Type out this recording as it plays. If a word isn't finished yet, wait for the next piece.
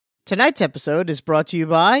Tonight's episode is brought to you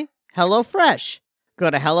by HelloFresh. Go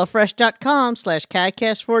to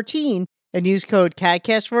HelloFresh.com/CADcast14 and use code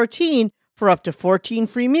CADcast14 for up to 14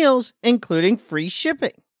 free meals, including free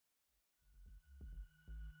shipping.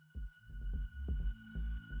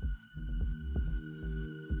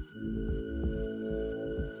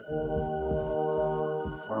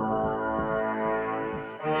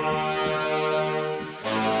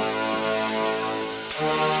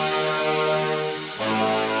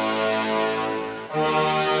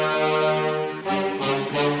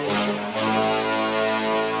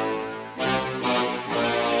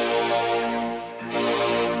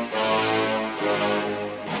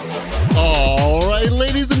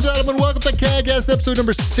 Ladies and gentlemen, welcome to CADcast episode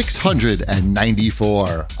number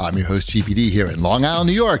 694. I'm your host, GPD, here in Long Island,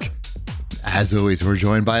 New York. As always, we're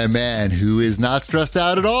joined by a man who is not stressed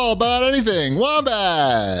out at all about anything.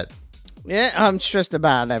 Wombat! Yeah, I'm stressed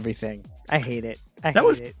about everything. I hate it.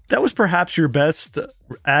 That was perhaps your best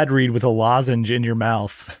ad read with a lozenge in your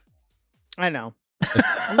mouth. I know.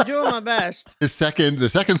 I'm doing my best. The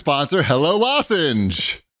second sponsor, Hello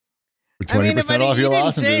Lozenge. For 20% I mean, if off your didn't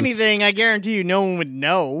lozenges. say anything, I guarantee you no one would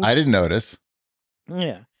know. I didn't notice.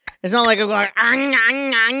 Yeah. It's not like I'm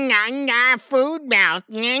going, food mouth.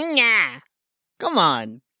 Come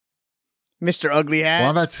on, Mr. Ugly Hat.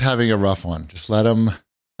 Wombat's having a rough one. Just let him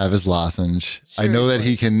have his lozenge. Seriously. I know that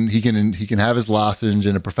he can have his lozenge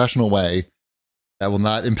in a professional way that will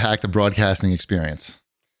not impact the broadcasting experience.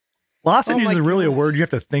 Lozenge is really a word you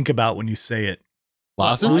have to think about when you say it.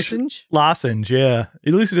 Lozenge? Lozenge, yeah.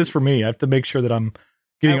 At least it is for me. I have to make sure that I'm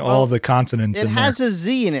getting all of the consonants in there. It has a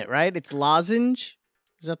Z in it, right? It's lozenge.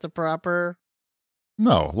 Is that the proper?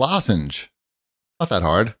 No, lozenge. Not that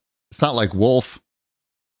hard. It's not like wolf.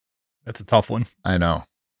 That's a tough one. I know.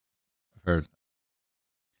 I've heard.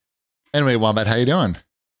 Anyway, Wombat, how you doing?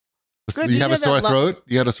 Good. You have a sore throat?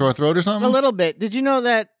 You got a sore throat or something? A little bit. Did you know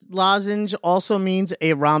that lozenge also means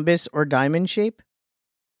a rhombus or diamond shape?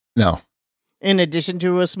 No. In addition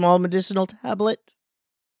to a small medicinal tablet?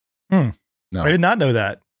 No. I did not know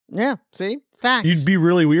that. Yeah, see? Facts. You'd be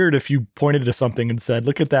really weird if you pointed to something and said,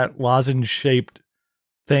 look at that lozenge-shaped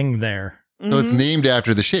thing there. So it's named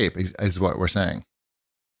after the shape, is what we're saying.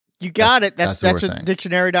 You got it. That's what saying.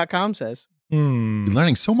 dictionary.com says. You're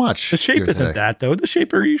learning so much. The shape isn't today. that, though. The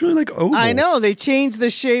shape are usually like ovals. I know. They changed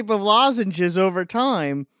the shape of lozenges over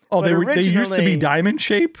time. Oh, they used to be diamond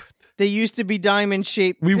shape? They used to be diamond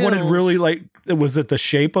shaped. We wanted really was it the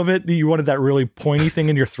shape of it? You wanted that really pointy thing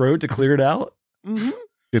in your throat to clear it out? Mm-hmm.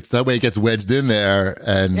 It's that way it gets wedged in there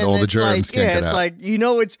and all the germs can't get out. It's like,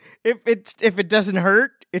 if it doesn't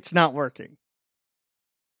hurt, it's not working.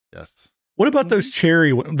 Yes. What about those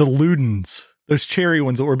the Ludens? Those cherry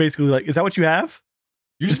ones that were basically like, is that what you have?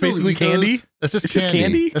 You just basically candy? That's just it's candy. Just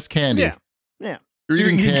candy? That's candy. Yeah. You're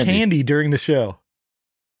eating candy. candy during the show.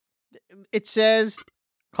 It says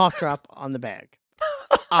cough drop on the bag.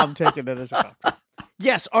 I'm taking it as a cough drop.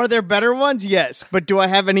 Yes. Are there better ones? Yes. But do I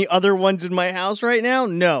have any other ones in my house right now?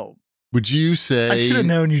 No. Would you say... I should have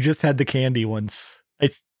known you just had the candy ones.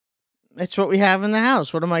 That's what we have in the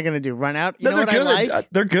house. What am I going to do? Run out? You know what good. I like?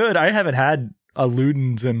 They're good. I haven't had a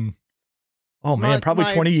Ludens in,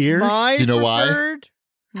 probably 20 years. Do you know why?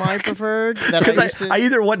 My preferred. Because I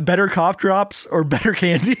either want better cough drops or better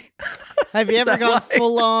candy. Have you ever gone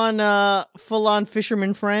full on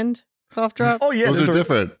fisherman friend cough drop? Oh yeah, those are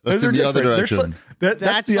different. That's in the other direction.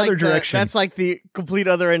 That's the other direction. That's like the complete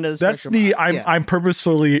other end of the spectrum. I'm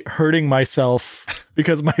purposefully hurting myself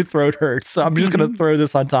because my throat hurts. So I'm just going to throw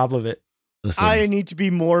this on top of it. Listen, I need to be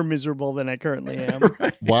more miserable than I currently am.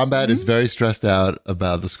 Right. Wombat is very stressed out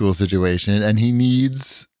about the school situation, and he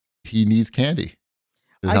needs candy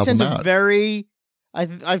to help him out.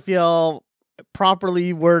 I feel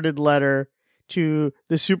properly worded letter to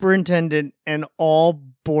the superintendent and all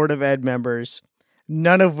Board of Ed members,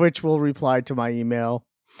 none of which will reply to my email,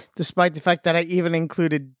 despite the fact that I even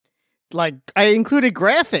included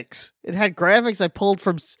graphics. It had graphics I pulled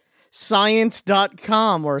from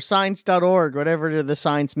science.com or science.org, whatever the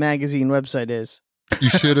science magazine website is.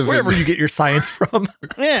 You should have wherever you get your science from.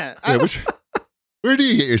 Yeah. Where do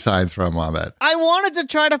you get your science from, Wombat? I wanted to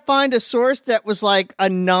try to find a source that was like a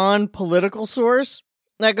non-political source.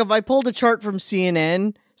 Like if I pulled a chart from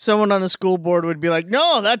CNN, someone on the school board would be like,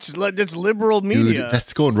 "No, that's liberal media." Dude,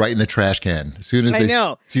 that's going right in the trash can. As soon as they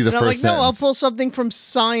see the first sentence. No, I'll pull something from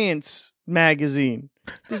Science magazine.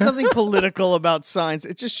 There's nothing political about science.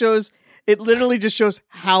 It literally just shows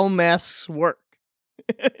how masks work.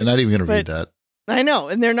 They're not even going to read that. I know,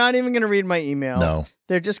 and they're not even going to read my email. No.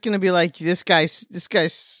 They're just going to be like, this guy's,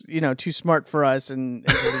 too smart for us, and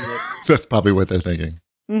That's probably what they're thinking.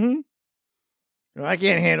 Mm-hmm. I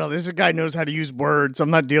can't handle this. This guy knows how to use words. I'm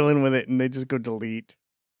not dealing with it. And they just go delete.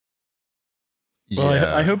 Well,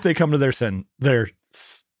 Yeah. I hope they come to their senses,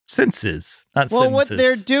 not Well, sentences. what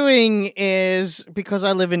they're doing is, because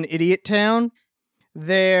I live in Idiot Town,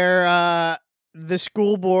 the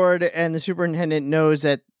school board and the superintendent knows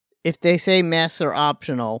that if they say masks are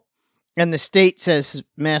optional and the state says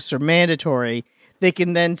masks are mandatory, they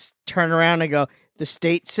can then turn around and go, the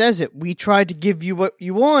state says it. We tried to give you what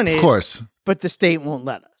you wanted, Of course. but the state won't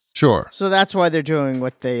let us. Sure. So that's why they're doing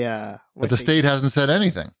what they. But the state hasn't said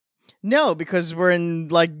anything. No, because we're in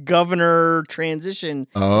like governor transition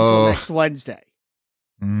until Oh, next Wednesday.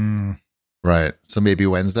 right. So maybe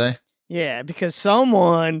Wednesday? Yeah, because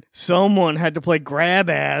someone had to play grab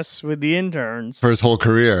ass with the interns. For his whole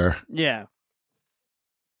career. Yeah.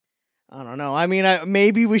 I don't know. I mean,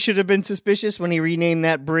 maybe we should have been suspicious when he renamed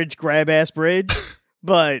that bridge Grab Ass Bridge,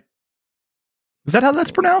 but Is that how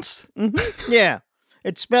that's pronounced? yeah,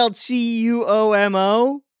 it's spelled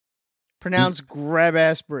CUOMO, pronounced Grab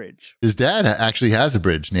Ass Bridge. His dad actually has a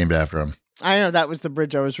bridge named after him. I know that was the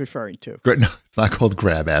bridge I was referring to. No, it's not called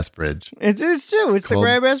Grab Ass Bridge. It's true. It's the Called-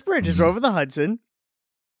 Grab Ass Bridge. It's over the Hudson.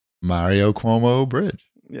 Mario Cuomo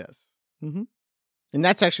Bridge. Yes. And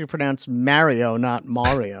that's actually pronounced Mario, not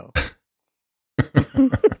Mario.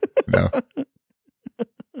 No.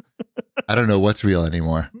 I don't know what's real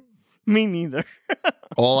anymore. Me neither.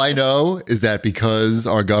 All I know is that because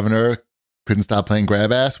our governor couldn't stop playing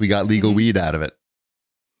grab ass, we got legal weed out of it.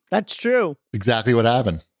 That's true. Exactly what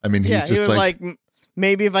happened. I mean, he's Yeah, he just was like,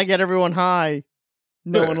 maybe if I get everyone high,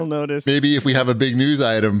 no one will notice. maybe if we have a big news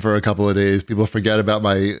item for a couple of days, people forget about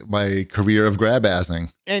my career of grab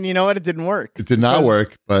assing. And you know what? It didn't work. It did not Because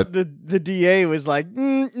work, but The DA was like,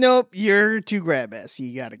 nope, you're too grab ass.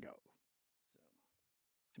 You got to go.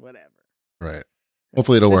 Whatever. right.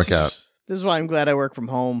 Hopefully it'll work out. This is why I'm glad I work from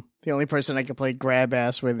home. The only person I can play grab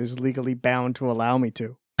ass with is legally bound to allow me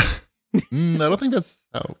to. I don't think that's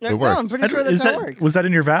how No, it works. I'm pretty sure that's how it works. Was that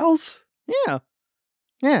in your vows? Yeah.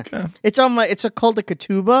 Yeah. Okay. It's called a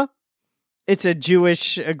ketubah. It's a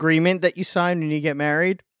Jewish agreement that you sign when you get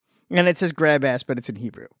married. And it says grab ass, but it's in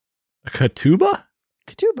Hebrew. A ketubah?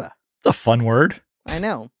 Ketubah. It's a fun word. I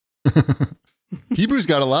know. Hebrew's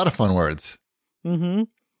got a lot of fun words.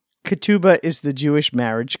 Ketubah is the Jewish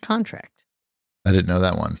marriage contract. I didn't know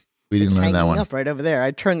that one. We didn't learn that Hanging one. up right over there.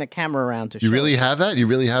 I turned the camera around to show. You really have that? You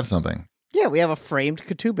really have something. Yeah, we have a framed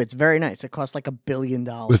ketubah. It's very nice. It costs like $1 billion.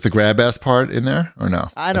 Was the grab ass part in there or no?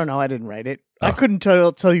 I don't know. I didn't write it. I Oh. couldn't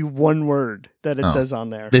tell you one word that it Oh. says on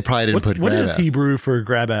there. They probably didn't put What grab is ass. Hebrew for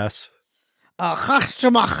grab ass?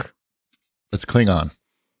 Chachshamach. That's Klingon.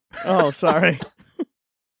 Oh, sorry.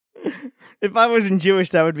 If I wasn't Jewish,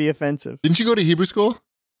 that would be offensive. Didn't you go to Hebrew school?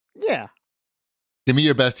 Yeah. Give me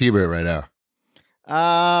your best Hebrew right now.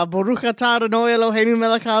 Baruch atah Adonai Eloheinu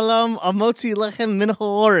melech haolam amotzi lechem min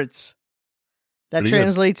haaretz. That Pretty good.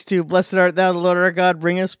 translates to, blessed art thou, the Lord our God,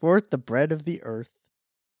 bring us forth the bread of the earth.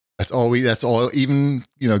 That's all even,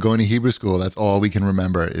 going to Hebrew school, that's all we can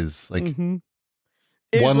remember is like It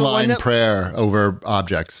is one the line that- prayer over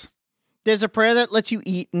objects. There's a prayer that lets you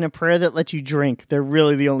eat and a prayer that lets you drink. They're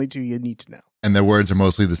really the only two you need to know. And their words are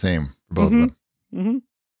mostly the same for both of them. Mm-hmm.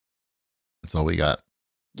 That's all we got.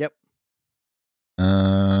 Yep.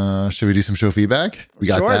 Should we do some show feedback? We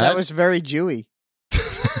got sure, that. that was very Jewy.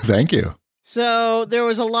 Thank you. So there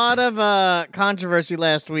was a lot of controversy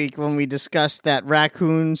last week when we discussed that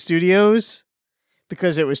Raccoon Studios,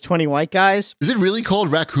 because it was 20 white guys. Is it really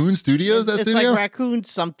called Raccoon Studios, that it's studio? like Raccoon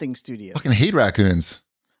something Studios. Fucking hate raccoons.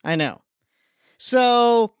 I know.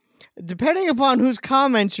 So, depending upon whose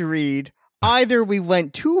comments you read, either we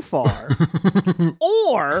went too far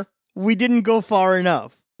or we didn't go far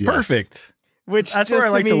enough, Yes. Perfect. which That's just where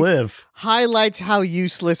I like to me live. highlights how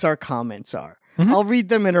useless our comments are. Mhm. I'll read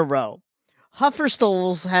them in a row.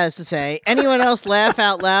 Hufferstoles has to say, anyone else laugh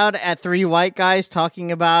out loud at 3 white guys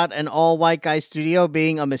talking about an all-white guy studio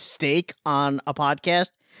being a mistake on a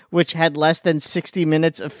podcast, which had less than 60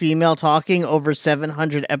 minutes of female talking over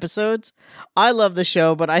 700 episodes? I love the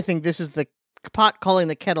show, but I think this is the pot calling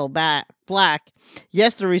the kettle black.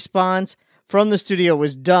 Yes, the response from the studio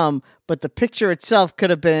was dumb, but the picture itself could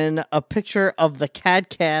have been a picture of the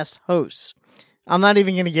CADcast hosts. I'm not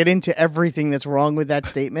even going to get into everything that's wrong with that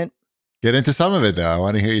statement. Get into some of it, though. I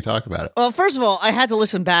want to hear you talk about it. Well, first of all, I had to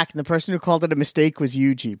listen back, and the person who called it a mistake was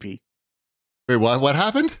you, GP. Wait, what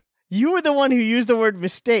happened? You were the one who used the word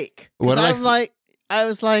mistake. 'Cause What did I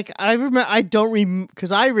was like, I remember, I don't remember,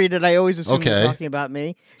 because I read it, I always assume Okay. you're talking about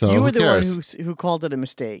me. So You who were the cares? one who called it a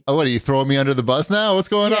mistake. Oh, what, are you throwing me under the bus now? What's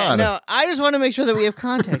going Yeah, on? no, I just want to make sure that we have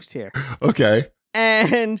context here. Okay.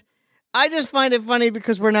 And I just find it funny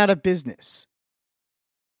because we're not a business.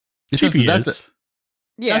 Cheapy that's is.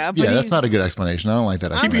 Yeah, but that's not a good explanation. I don't like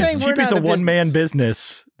that I'm explanation. saying we're Cheapy's not a a one-man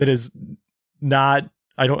business. business that is not.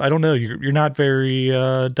 I don't know. You're not very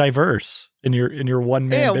diverse in your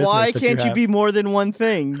one-man business. Why that can't you have. be more than one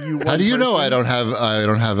thing? How do you know I don't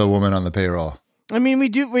have a woman on the payroll? I mean,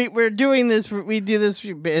 we're doing this. We do this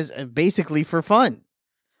basically for fun.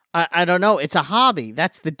 I don't know. It's a hobby.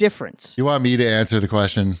 That's the difference. You want me to answer the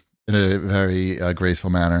question in a very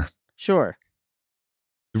graceful manner? Sure.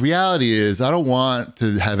 The reality is, I don't want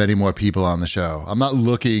to have any more people on the show. I'm not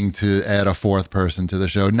looking to add a fourth person to the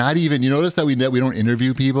show. Not even, you notice that we don't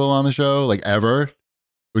interview people on the show, like ever?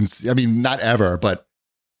 I mean, not ever, but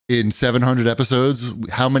in 700 episodes,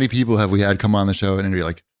 how many people have we had come on the show and interview?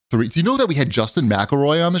 Like 3. Do you know that we had Justin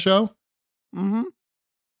McElroy on the show? Mm-hmm.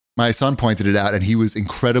 My son pointed it out and he was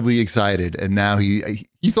incredibly excited. And now he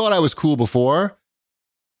thought I was cool before.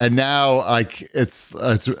 And now like it's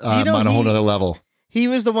on a whole nother level. He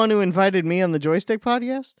was the one who invited me on the Joystick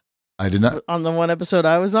podcast? I did not. On the one episode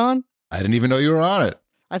I was on? I didn't even know you were on it.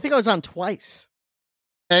 I think I was on twice.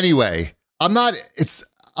 Anyway, I'm not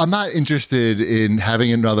interested in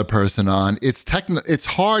having another person on. It's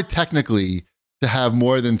hard technically to have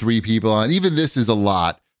more than 3 people on. Even this is a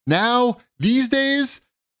lot. Now, these days,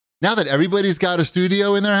 now that everybody's got a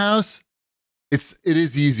studio in their house, it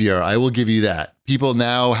is easier. I will give you that. People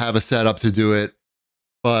now have a setup to do it,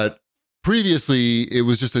 but previously it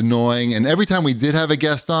was just annoying. And every time we did have a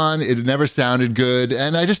guest on, it never sounded good.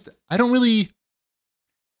 And I just do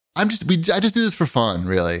this for fun,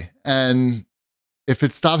 really. And if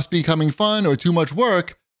it stops becoming fun or too much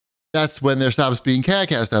work, that's when there stops being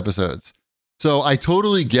CADcast episodes. So I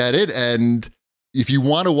totally get it. And if you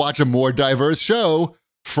want to watch a more diverse show,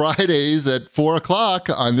 Fridays at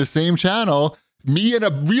 4:00 on this same channel, me and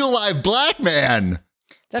a real live black man.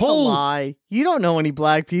 That's a lie. You don't know any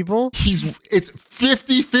black people. It's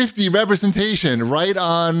 50-50 representation right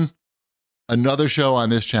on another show on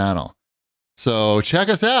this channel. So check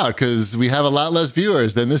us out because we have a lot less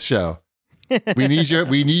viewers than this show. We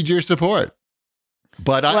need your support.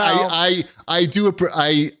 But I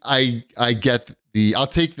get I'll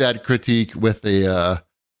take that critique with the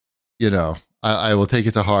I will take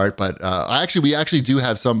it to heart. But we actually do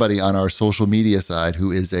have somebody on our social media side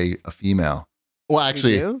who is a female. Well,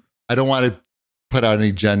 actually, I don't want to put out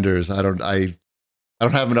any genders. I don't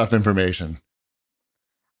have enough information.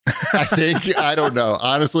 I don't know.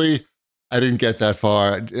 Honestly, I didn't get that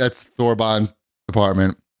far. That's Thorbon's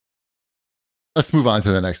department. Let's move on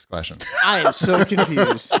to the next question. I am so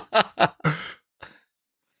confused.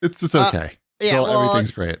 It's okay.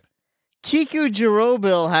 Everything's great. Kiku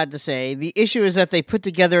Jirobil had to say, the issue is that they put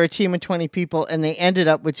together a team of 20 people and they ended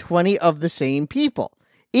up with 20 of the same people.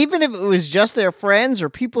 Even if it was just their friends or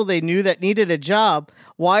people they knew that needed a job,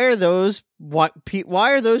 why are those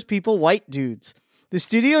people white dudes? The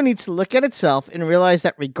studio needs to look at itself and realize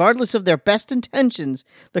that regardless of their best intentions,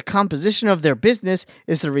 the composition of their business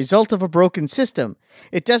is the result of a broken system.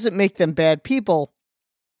 It doesn't make them bad people,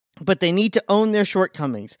 but they need to own their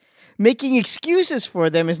shortcomings. Making excuses for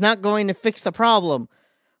them is not going to fix the problem.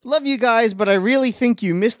 Love you guys, but I really think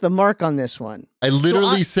you missed the mark on this one. I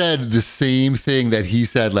literally said the same thing that he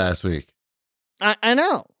said last week. I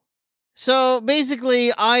know. So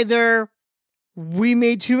basically, either we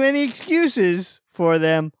made too many excuses for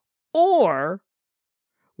them, or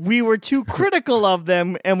we were too critical of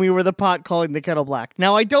them and we were the pot calling the kettle black.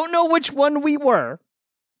 Now, I don't know which one we were.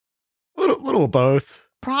 A little of both.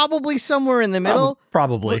 Probably somewhere in the middle.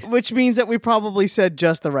 Probably. Which means that we probably said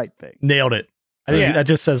just the right thing. Nailed it. I think that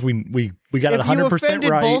just says we got it 100% right. If you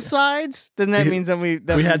offended both sides, then that means that we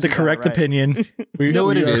had the correct opinion. You know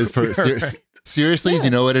what it is for seriously? Yeah. You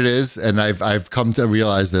know what it is, and I've come to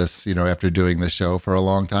realize this. After doing this show for a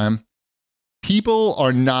long time, people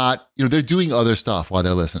are not. They're doing other stuff while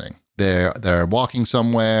they're listening. They're walking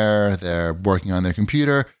somewhere. They're working on their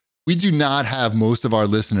computer. We do not have most of our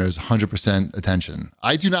listeners 100% attention.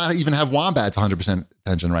 I do not even have Wombat's 100%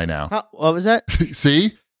 attention right now. What was that?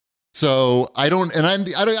 See. So I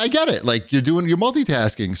get it. Like you're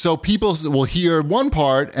multitasking. So people will hear one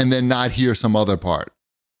part and then not hear some other part.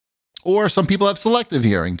 Or some people have selective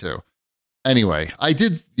hearing too. Anyway, I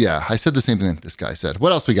said the same thing that this guy said.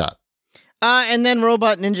 What else we got? And then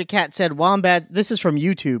Robot Ninja Cat said, Wombat, this is from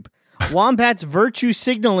YouTube. Wombat's virtue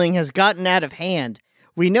signaling has gotten out of hand.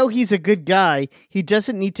 We know he's a good guy. He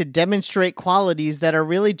doesn't need to demonstrate qualities that are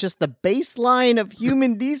really just the baseline of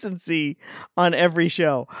human decency on every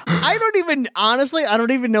show. I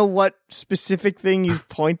don't even know what specific thing he's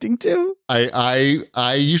pointing to.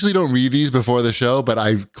 I usually don't read these before the show, but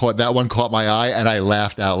that one caught my eye and I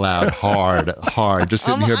laughed out loud hard, just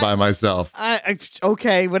sitting here by myself.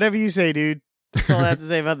 Okay, whatever you say, dude. That's all I have to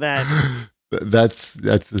say about that. That's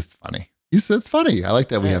just funny. It's funny. I like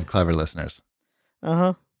that we have clever listeners.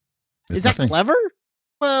 Uh-huh. Is that clever?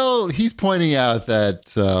 Well, he's pointing out that,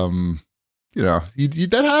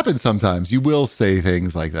 that happens sometimes. You will say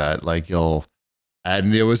things like that, like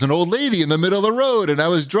and there was an old lady in the middle of the road and I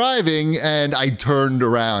was driving and I turned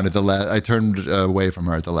around I turned away from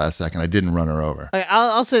her at the last second. I didn't run her over.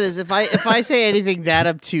 I'll say this. If I say anything that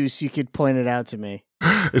obtuse, you could point it out to me.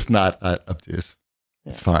 It's not that obtuse.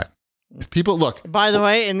 Yeah. It's fine. People look. By the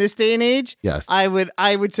way, in this day and age, yes, I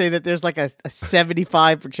would say that there's like a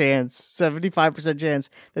 75% chance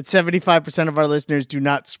that 75% of our listeners do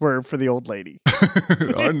not swerve for the old lady.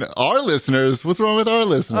 Our listeners, what's wrong with our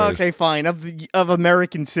listeners? Okay, fine. Of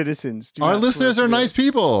American citizens, our listeners are nice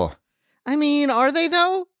people. I mean, are they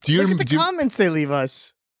though? Look at the comments they leave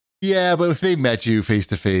us. Yeah, but if they met you face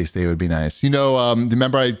to face, they would be nice.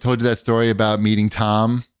 Remember I told you that story about meeting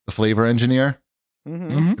Tom, the flavor engineer?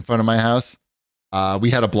 Mm-hmm. In front of my house.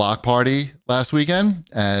 We had a block party last weekend,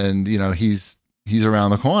 and he's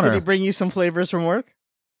around the corner. Did he bring you some flavors from work?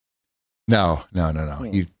 No.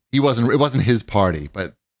 He wasn't. It wasn't his party,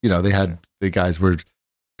 but the guys were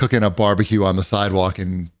cooking up barbecue on the sidewalk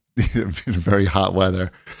in very hot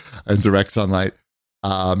weather and direct sunlight.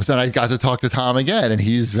 So I got to talk to Tom again, and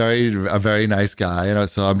he's a very nice guy.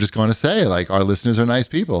 So I'm just going to say, like, our listeners are nice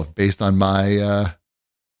people based on my,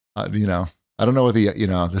 I don't know what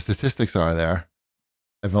the statistics are there.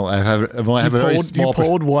 I've only have a very small. You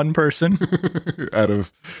polled one person out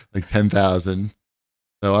of like 10,000,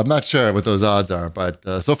 so I'm not sure what those odds are. But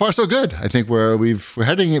so far, so good. I think we're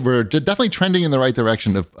definitely trending in the right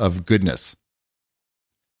direction of goodness.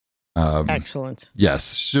 Excellent.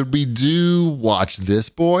 Yes. Should we watch this,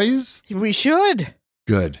 boys? We should.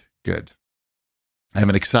 Good. I have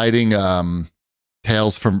an exciting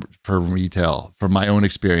tales from retail from my own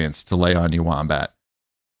experience to lay on you, Wombat.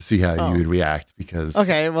 See how you would react, because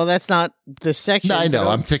well, that's not the section. No, I know.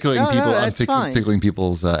 I'm tickling people. I'm tickling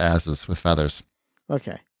people's asses with feathers.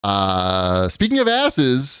 Okay. Speaking of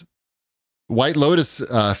asses, White Lotus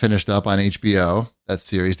finished up on HBO. That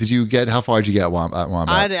series. How far did you get, Wombat?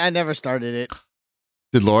 I never started it.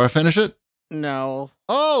 Did Laura finish it? No.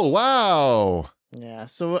 Oh, wow. Yeah.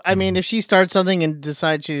 So I mean, if she starts something and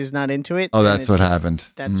decides she's not into it, that's what happened.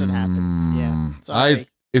 That's what happens. Yeah. Sorry.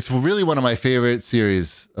 It's really one of my favorite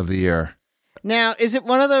series of the year. Now, is it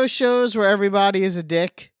one of those shows where everybody is a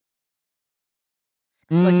dick?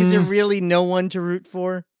 Like, is there really no one to root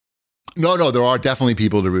for? No, there are definitely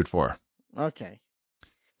people to root for. Okay.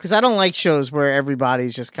 Because I don't like shows where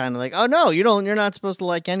everybody's just kind of like, oh no, you're not supposed to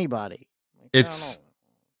like anybody. It's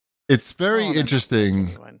very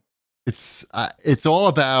interesting. It's all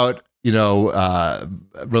about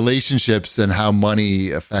relationships and how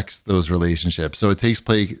money affects those relationships. So it takes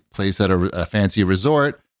place at a fancy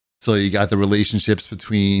resort. So you got the relationships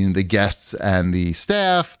between the guests and the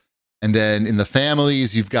staff. And then in the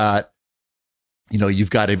families, you've got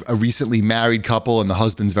a recently married couple, and the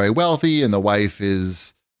husband's very wealthy and the wife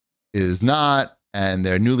is not, and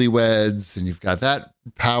they're newlyweds, and you've got that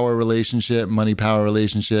money power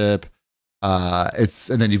relationship.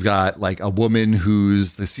 And then you've got like a woman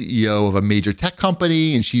who's the CEO of a major tech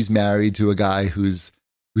company, and she's married to a guy who's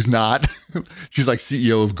not. She's like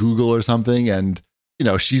CEO of Google or something, and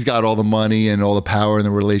she's got all the money and all the power in the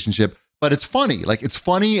relationship. But it's funny,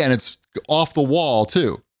 and it's off the wall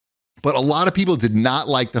too. But a lot of people did not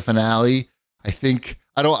like the finale.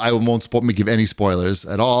 I won't give any spoilers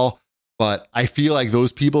at all, but I feel like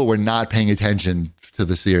those people were not paying attention to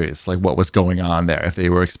the series, like what was going on there, if they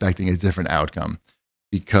were expecting a different outcome,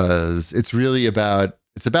 because it's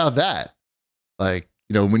about that. Like,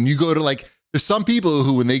 when you go to there's some people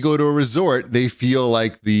who, when they go to a resort, they feel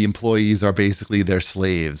like the employees are basically their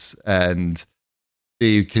slaves, and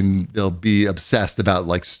they'll be obsessed about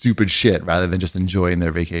like stupid shit rather than just enjoying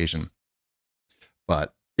their vacation.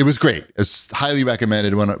 But it was great. It's highly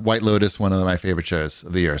recommended. White Lotus, one of my favorite shows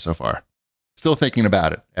of the year so far. Still thinking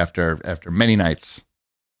about it after many nights.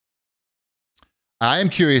 I am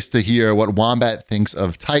curious to hear what Wombat thinks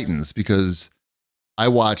of Titans, because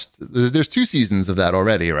there's 2 seasons of that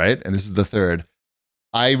already, right? And this is the 3rd.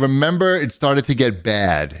 I remember it started to get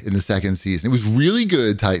bad in the 2nd season. It was really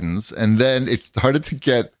good, Titans, and then it started to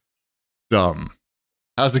get dumb.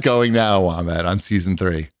 How's it going now, Wombat, on season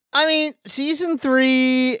 3? I mean, season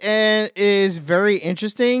 3 is very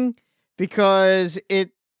interesting because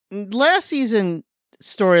last season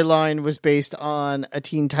storyline was based on a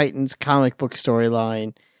Teen Titans comic book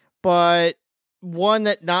storyline, but one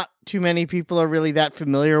that not too many people are really that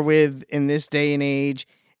familiar with in this day and age,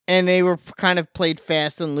 and they were kind of played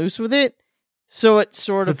fast and loose with it. So it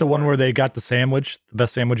sort Is of it the one where they got the sandwich, the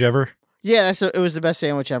best sandwich ever? Yeah, it was the best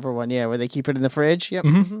sandwich ever one. Yeah, where they keep it in the fridge. Yep.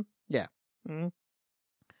 Mhm. Yeah.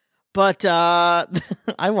 But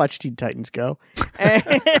I watched Teen Titans Go,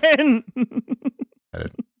 and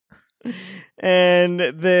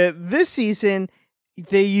this season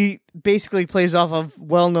they basically plays off of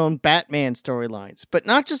well-known Batman storylines, but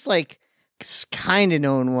not just like kind of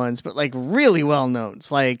known ones, but like really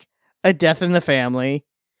well-knowns, like A Death in the Family,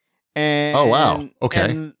 and Oh, wow.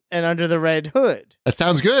 Okay. and Under the Red Hood. That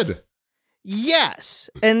sounds good. Yes,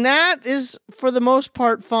 and that is for the most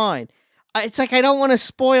part fine. It's like I don't want to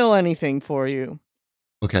spoil anything for you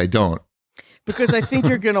Okay, don't. because I think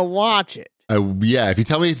you're gonna watch it. Yeah, if you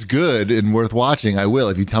tell me it's good and worth watching, I will.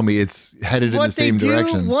 If you tell me it's headed in the same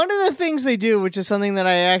direction. One of the things they do, which is something that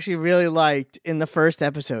I actually really liked in the first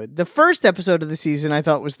episode. The first episode of the season I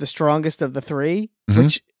thought was the strongest of the 3, Mhm.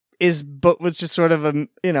 which was just sort of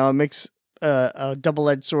a mix, a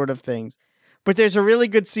double-edged sword of things. But there's a really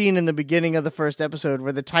good scene in the beginning of the first episode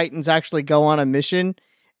where the Titans actually go on a mission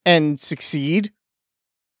and succeed.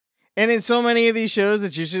 And in so many of these shows,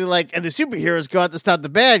 it's usually like, and the superheroes go out to stop the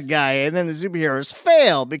bad guy, and then the superheroes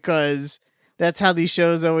fail because that's how these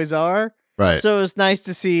shows always are. Right. So it's nice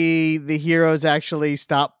to see the heroes actually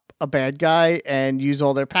stop a bad guy and use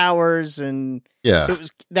all their powers, and Yeah.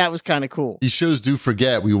 that was kind of cool. These shows do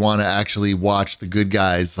forget we want to actually watch the good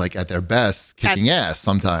guys like at their best, kicking ass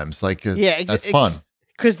sometimes. Like, Yeah, that's fun.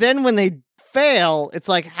 Because then when they fail, it's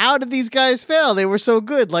like, how did these guys fail? They were so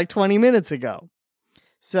good like 20 minutes ago.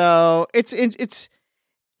 So it's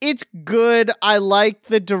good. I like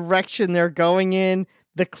the direction they're going in.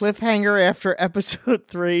 The cliffhanger after episode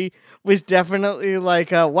 3 was definitely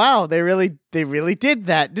like, wow, they really did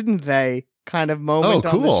that, didn't they? Kind of moment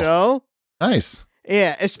on cool. the show. Nice.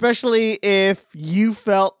 Yeah, especially if you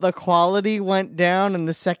felt the quality went down in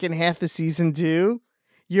the second half of season 2.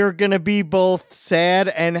 You're going to be both sad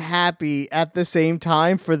and happy at the same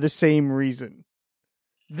time for the same reason.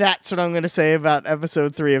 That's what I'm going to say about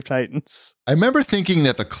episode 3 of Titans. I remember thinking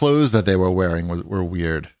that the clothes that they were wearing were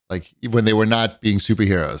weird, like when they were not being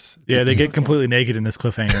superheroes. Yeah, they get completely naked in this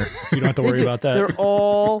cliffhanger. So you don't have to worry about that. They're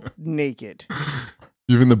all naked.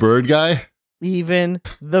 Even the bird guy? Even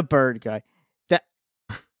the bird guy.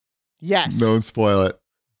 Yes. Don't spoil it.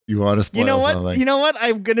 You want to spoil You know what? something. You know what?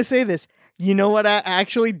 I'm going to say this. You know what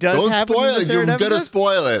actually does Don't happen spoil in the it. third You're episode? going to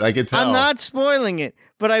spoil it. I can tell. I'm not spoiling it,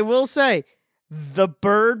 but I will say the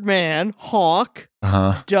Birdman, Hawk,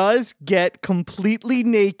 Uh-huh. does get completely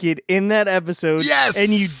naked in that episode. Yes!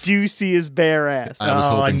 And you do see his bare ass. I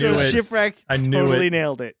was hoping knew So it. Shipwreck I knew totally it.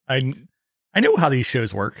 nailed it. I know how these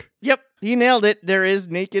shows work. Yep, he nailed it. There is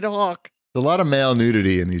naked Hawk. There's a lot of male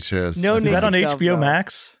nudity in these shows. No Is that on naked dove, HBO though.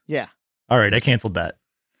 Max? Yeah. All right, I canceled that.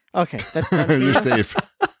 Okay, that's done. for You're you. safe.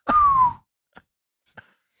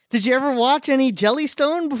 Did you ever watch any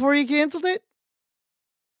Jellystone before you canceled it?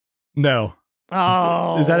 No.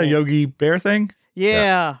 Oh, Is that a Yogi Bear thing?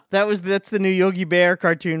 Yeah, that's the new Yogi Bear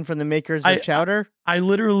cartoon from the makers of Chowder. I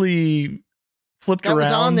literally flipped That around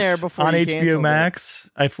was on there before on you HBO canceled it. Max.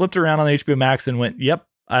 I flipped around on HBO Max and went, "Yep,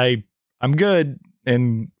 I'm good,"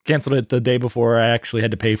 and canceled it the day before I actually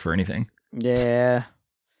had to pay for anything. Yeah,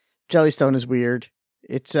 Jellystone is weird.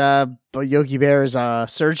 It's but Yogi Bear is a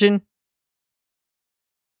surgeon,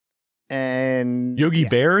 and Yogi yeah.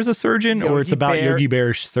 Bear is a surgeon, or Yogi it's about Bear- Yogi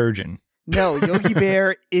Bear's surgeon. No, Yogi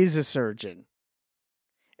Bear is a surgeon,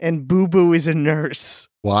 and Boo Boo is a nurse.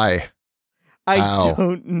 Why? I Ow.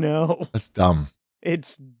 don't know. That's dumb.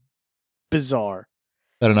 It's bizarre.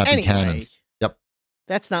 Better not Anyway, be canon. Yep.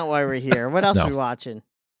 That's not why we're here. What else No. are we watching?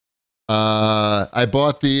 I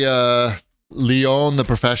bought the Leon the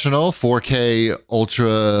Professional 4K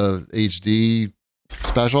Ultra HD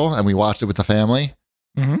special, and we watched it with the family.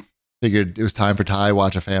 Mhm. Figured it was time for Ty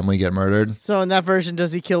watch a family get murdered. So in that version,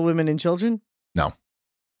 does he kill women and children?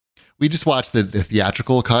 We just watched the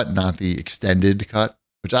theatrical cut, not the extended cut,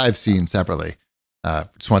 which I've seen separately.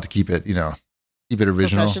 Just want to keep it, keep it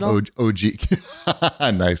original. Professional? OG.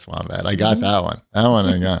 Nice one, man. I got that one. That one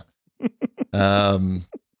I got.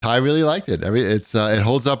 Ty really liked it. It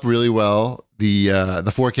holds up really well. The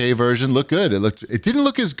 4K version looked good. It didn't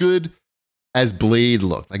look as good as Blade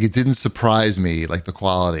looked. Like, it didn't surprise me, like the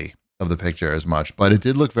quality of the picture as much, but it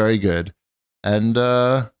did look very good. And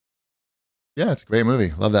Yeah, it's a great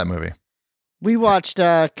movie. Love that movie. We watched,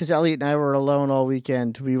 because Elliot and I were alone all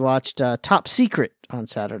weekend, we watched Top Secret on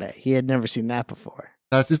Saturday. He had never seen that before.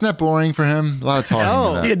 Isn't that boring for him? A lot of talking.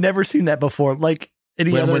 No. about He it. had never seen that before. Like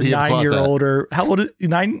any When other would he have caught 9-year-old or how old is he?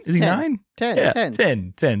 9? Is he 10. 9? 10, Yeah,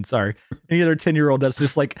 10. 10, sorry. Any other 10-year-old that's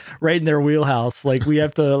just like right in their wheelhouse. Like we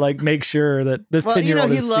have to like make sure that this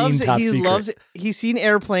 10-year-old has seen Top he Secret. loves it. He's seen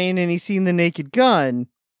Airplane and he's seen The Naked Gun.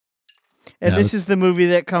 And Yeah, this is the movie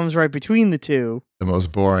that comes right between the two. The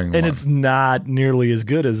most boring And one. it's not nearly as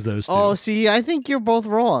good as those two. Oh, see, I think you're both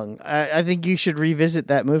wrong. I think you should revisit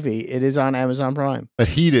that movie. It is on Amazon Prime. But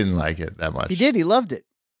he didn't like it that much. He did. He loved it.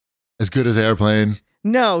 As good as Airplane.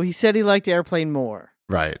 No, he said he liked Airplane more.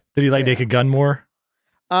 Right. Did he like Yeah. Naked Gun more?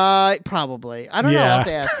 Probably. I don't know. I'll have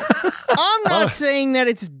to ask. I'm not saying that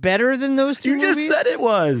it's better than those two You just movies. said it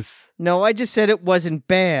was. No, I just said it wasn't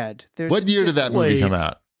bad. There's What year did that movie Wait. come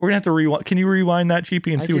out? We're gonna have to rewind. Can you rewind that,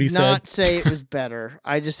 Cheapy, and I see what he did said? not say it was better.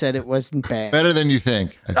 I just said it wasn't bad. Better than you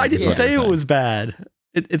think. I think is didn't what say you're it saying. was bad.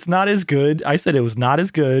 It's not as good. I said it was not as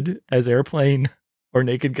good as Airplane or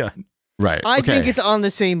Naked Gun. Right. I okay. think it's on the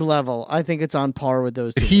same level. I think it's on par with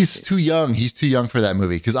those two. But he's movies. too young. He's too young for that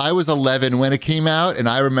movie. Because I was 11 when it came out, and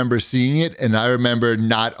I remember seeing it, and I remember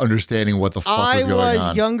not understanding what the fuck I was going was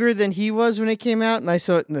on. younger than he was when it came out, and I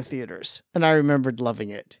saw it in the theaters, and I remembered loving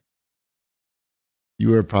it. You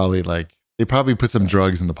were probably like, they probably put some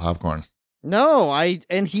drugs in the popcorn. No,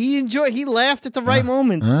 he laughed at the right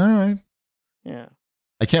moments. All right. Yeah.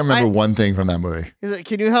 I can't remember one thing from that movie. He's like,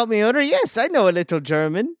 "Can you help me order?" "Yes, I know a little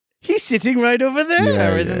German. He's sitting right over there." Yeah,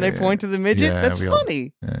 and then yeah, they point to the midget. Yeah, That's we all-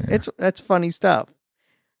 funny. Yeah. That's funny stuff.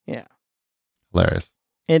 Yeah, Hilarious.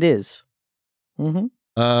 it is. Mm-hmm.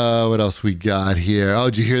 What else we got here?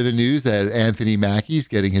 Oh, did you hear the news that Anthony Mackie's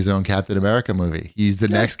getting his own Captain America movie? He's the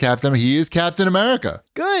next Captain. He is Captain America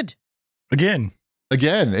Good. Again,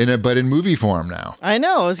 but in movie form now. I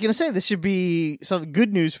know. I was going to say this should be some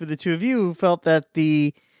good news for the two of you who felt that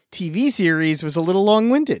the TV series was a little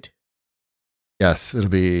long-winded. Yes,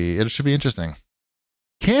 it should be interesting.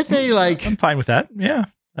 Can't they I'm fine with that. Yeah,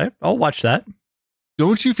 I'll watch that.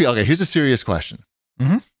 don't you feel, okay, here's a serious question.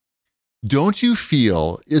 Mhm. Don't you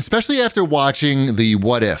feel, especially after watching the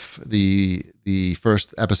What If, the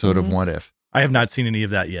first episode of What If, I have not seen any of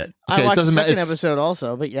that yet. Okay, I it watched the doesn't ma- second it's- episode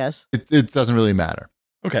also, but yes. it doesn't really matter.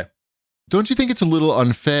 Okay. Don't you think it's a little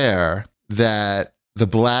unfair that the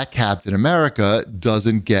black Captain America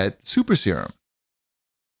doesn't get super serum?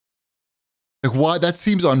 Like, why? That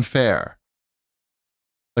seems unfair.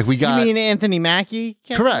 Like, we got. You mean Anthony Mackie?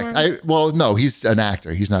 Captain correct. America? No, he's an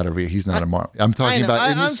actor. He's not a Marvel. I'm talking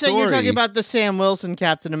about in the I'm saying you're story. talking about the Sam Wilson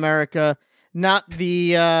Captain America, not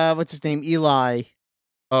the what's his name, Eli.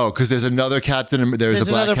 Oh, because there's another Captain. There's a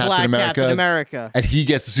black another Captain America, Captain America. and he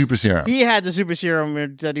gets the super serum. He had the super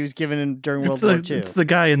serum that he was given during World It's War the II. it's the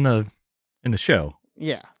guy in the show.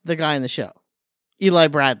 Yeah, the guy in the show, Eli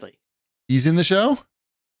Bradley. He's in the show.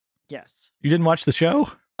 Yes. You didn't watch the show?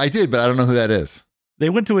 I did, but I don't know who that is. They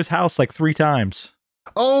went to his house like 3 times.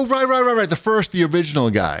 Oh, right. The original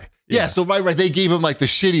guy. Yeah. So right. They gave him like the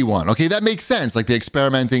shitty one. Okay, that makes sense. Like the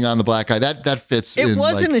experimenting on the black guy. That fits. It in,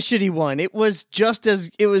 wasn't like, a shitty one. It was just as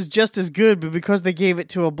good, but because they gave it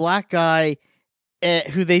to a black guy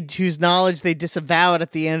whose knowledge they disavowed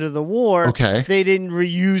at the end of the war, Okay. they didn't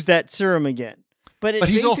reuse that serum again. But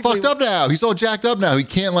he's all basically- fucked up now. He's all jacked up now. He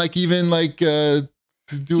can't like even like do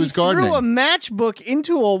his gardening. Threw a matchbook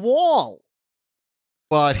into a wall.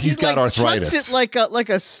 But he's got like, arthritis. Chucks it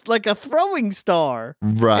like a throwing star,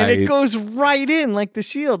 Right. and it goes right in like the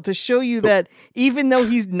shield to show you that even though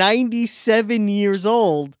he's 97 years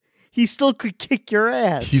old, he still could kick your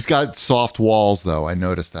ass. He's got soft walls though. I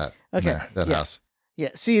noticed that. Okay, There, that yeah. house. Yeah,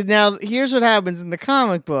 see, now here's what happens in the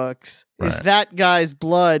comic books is Right. that guy's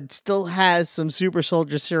blood still has some super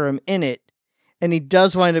soldier serum in it, and he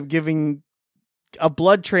does wind up giving a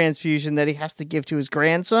blood transfusion that he has to give to his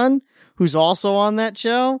grandson, who's also on that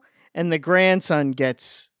show, and the grandson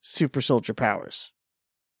gets super soldier powers.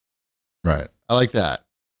 Right. I like that.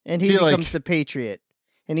 And he Feel becomes like- the Patriot,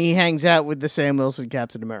 and he hangs out with the Sam Wilson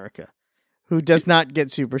Captain America, who does not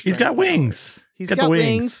get super strength. He's got wings. He's got got the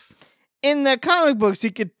wings. In the comic books,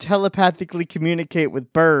 he could telepathically communicate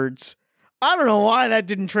with birds. I don't know why that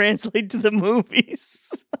didn't translate to the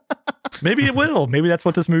movies. Maybe it will. Maybe that's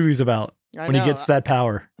what this movie's about. I When he know. gets that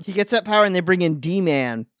power. He gets that power, and they bring in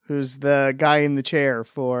D-Man, who's the guy in the chair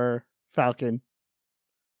for Falcon.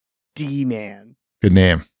 D-Man. Good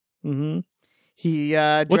name. Mm-hmm. He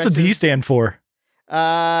What's the D stand for?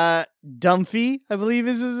 Dumphy, I believe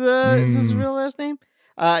is his real last name.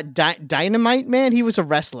 Dynamite Man. He was a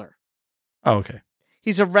wrestler. Oh, okay.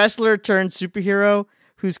 He's a wrestler turned superhero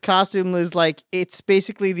whose costume is like, it's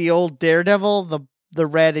basically the old Daredevil, the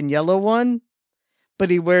red and yellow one, but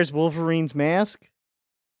he wears Wolverine's mask.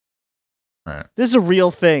 All right. This is a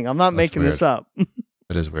real thing. I'm not making weird. this up.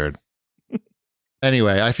 It is weird.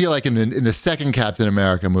 Anyway, I feel like in the second Captain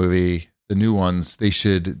America movie, the new ones, they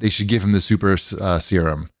should give him the super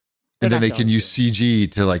serum. And They're then not they can going use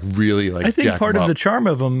CG to like really like. I think jack part him of up. the charm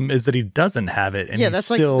of him is that he doesn't have it, and Yeah, he's that's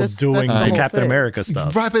like- still that's doing the the whole Captain thing. America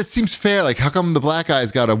stuff. Right, but it seems fair. Like, how come the black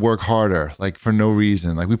guy's got to work harder, like for no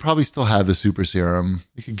reason? Like, we probably still have the super serum.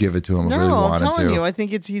 We could give it to him if we really No, I'm wanted telling to. you, I think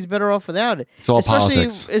he's better off without it. It's all Especially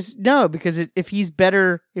politics. No, because if he's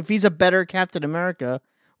a better Captain America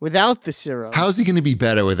without the serum, How's he going to be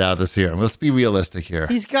better without the serum? Let's be realistic here.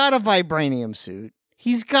 he's got a vibranium suit.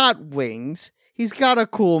 He's got wings. He's got a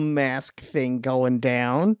cool mask thing going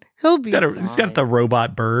down. He'll be. He's fine. got the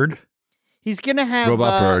robot bird. He's gonna have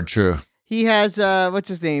Robot Bird, true. He has what's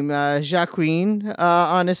his name? Jacqueline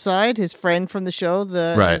on his side, his friend from the show,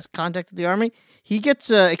 Right. his contact at the army. He gets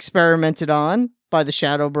experimented on by the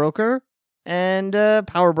Shadow Broker and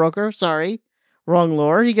Power Broker. Sorry, wrong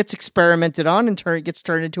lore. He gets experimented on and gets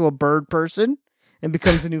turned into a bird person and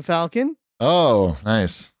becomes the new Falcon. Oh,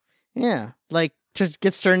 nice. Yeah, like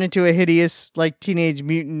gets turned into a hideous, like Teenage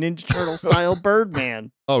Mutant Ninja Turtle style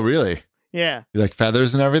Birdman. Oh, really? Yeah, Like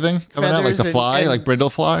feathers and everything coming out, like Feathers the fly, and- like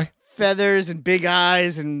Brindlefly. feathers and big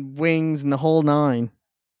eyes and wings and the whole nine.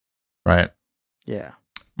 Right. Yeah.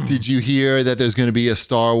 Did you hear that there's going to be a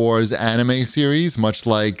Star Wars anime series, much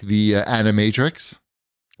like the Animatrix?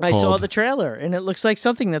 I saw Called- the trailer, and it looks like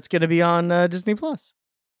something that's going to be on Disney Plus.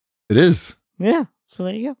 It is Yeah, so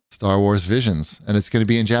there you Star Wars Visions, and it's going to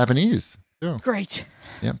be in Japanese too. go. Great.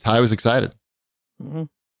 Yeah, Ty was excited. Mhm.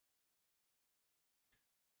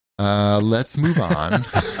 Let's move on.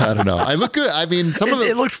 I don't know. I look good. I mean, some of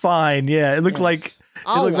It it. looked fine. Yeah, it looked Yes. like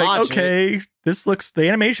I'll it looked like watch it. okay. The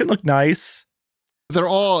animation looked nice.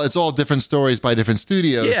 It's all different stories by different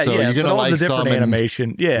studios. Yeah, so yeah. you're gonna but all like the different some and,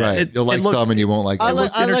 animation. Yeah, right. You'll like looked, some and you won't like I It others.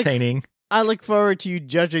 looked I like- entertaining. I look forward to you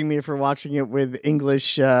judging me for watching it with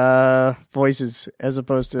English voices as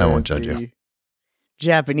opposed to I won't judge the you.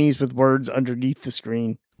 Japanese with words underneath the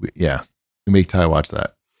screen. Yeah, you make Ty watch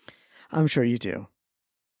that. I'm sure you do.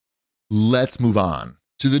 Let's move on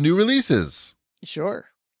to the new releases. Sure.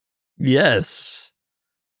 Yes.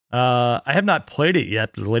 I have not played it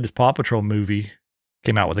yet, but the latest Paw Patrol movie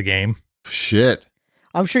came out with a game. Shit.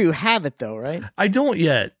 I'm sure you have it though, right? I don't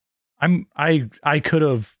yet. I could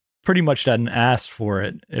have pretty much done asked for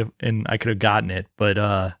it and I could have gotten it, but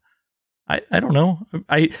I don't know.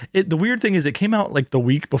 The weird thing is it came out like the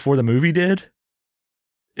week before the movie did.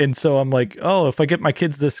 And so I'm like, "Oh, if I get my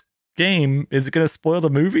kids this game, is it going to spoil the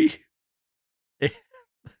movie?"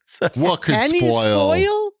 So What could Can you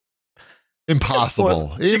spoil?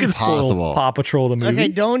 Impossible. you can spoil Impossible. Paw Patrol the movie. Okay,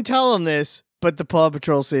 don't tell them this, but the Paw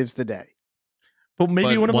Patrol saves the day. But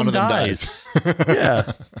maybe But one of them dies.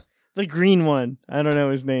 Yeah. The green one. I don't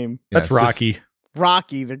know his name. That's it's just- Rocky.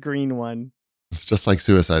 Rocky, the green one. It's just like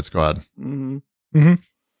Suicide Squad. hmm Mhm.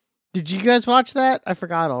 Did you guys watch that? I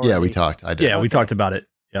forgot already. Yeah, we talked. I did. Yeah, we Okay. talked about it.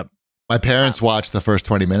 Yep. My parents watched the first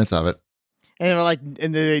 20 minutes of it. And they were like,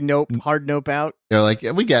 and then they hard nope out. They're like,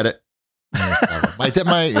 yeah, we get it.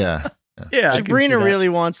 yeah. Yeah. I can see Sabrina that. really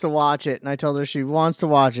wants to watch it, and I told her she wants to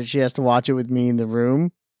watch it. She has to watch it with me in the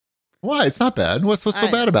room. Why? It's not bad. What's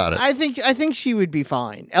so bad about it? I think she would be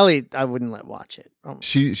fine. Elliot, I wouldn't let watch it.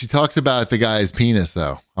 She talks about the guy's penis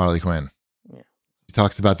though, Harley Quinn. Yeah. She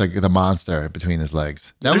talks about the monster between his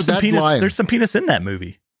legs. That There's was some that penis. line. There's some penis in that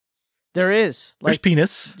movie. There is There's like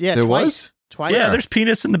penis. yeah, There twice. was? Twice. Yeah, there's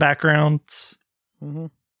penis in the background. hmm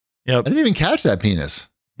I Yep. didn't even catch that penis.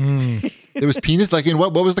 Mm. There was penis. Like in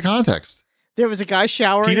what? What was the context? There was a guy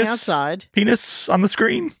showering Penis? outside. Penis on the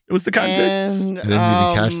screen. It was the context. And, I didn't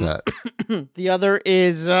even catch that. The other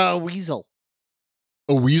is Weasel.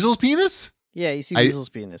 A weasel's penis? Yeah, you see I- Weasel's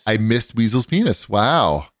penis. I missed Weasel's penis.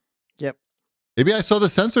 Wow. Yep. Maybe I saw the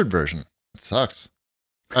censored version. It sucks.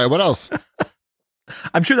 All right, what else?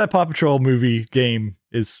 I'm sure that Paw Patrol movie game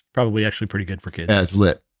is probably actually pretty good for kids. Yeah, it's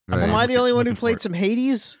lit. I'm Right. Am I the only one who Looking for played it. some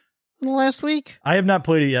Hades in the last week? I have not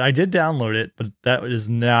played it yet. I did download it, but that is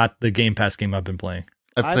not the Game Pass game I've been playing.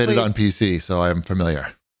 I've I played it played- on PC, so I'm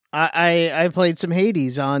familiar. I played some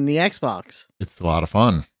Hades on the Xbox. It's a lot of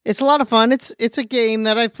fun. It's a lot of fun. It's a game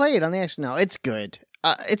that I've played on the Xbox. No, it's good.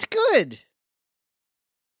 It's good.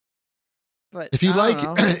 But If you I like,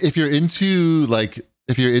 don't know. if you're into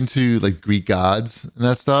like Greek gods and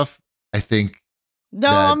that stuff, I think No,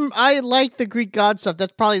 that- I like the Greek god stuff.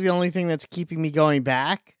 That's probably the only thing that's keeping me going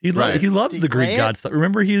back. He Right. he loves Did the you play Greek it? god stuff.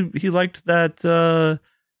 Remember he liked that the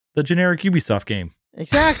generic Ubisoft game.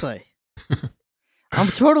 Exactly. I'm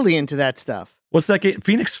totally into that stuff. What's that game?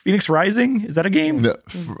 Phoenix Rising? Is that a game? No,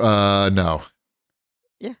 no.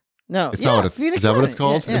 No, It's not what it's, Phoenix is that what it's Rising.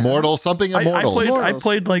 called? Yeah. Immortal something? Immortals. I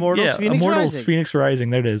played like Immortals Immortals Phoenix Phoenix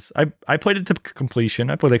Rising. There it is. I played it to completion.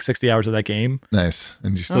 I played like 60 hours of that game. Nice.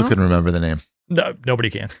 And you still couldn't remember the name. No, nobody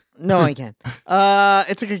can. No, I can't.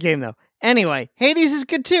 It's a good game though. Anyway, Hades is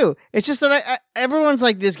good too. It's just that everyone's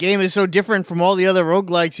like, this game is so different from all the other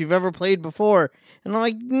roguelikes you've ever played before, and I'm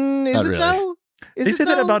like, is Not it really. though? Is They it say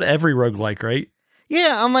that though? about every roguelike, right?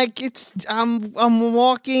 Yeah, I'm like, I'm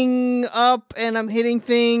walking up and I'm hitting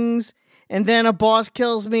things, and then a boss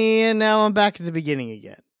kills me, and now I'm back at the beginning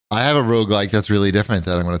again. I have a roguelike that's really different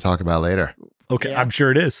that I'm going to talk about later. Okay, Yeah. I'm sure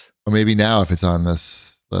it is. Or maybe now if it's on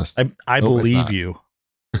this list. I Nope, it's believe not. you.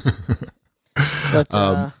 But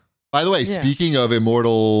By the way, Yeah. speaking of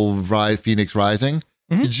Phoenix Rising,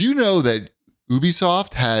 Mhm. did you know that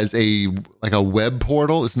Ubisoft has a web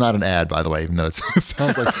portal? It's not an ad, by the way, even though it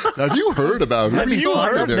sounds like. Have you heard about Have you Ubisoft?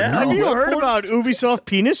 heard and their that? new have you web heard portal? about Ubisoft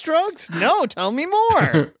penis drugs? No, tell me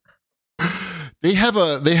more. They have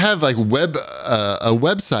like a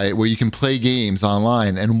website where you can play games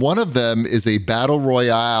online, and one of them is a battle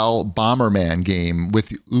royale Bomberman game with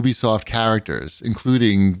Ubisoft characters,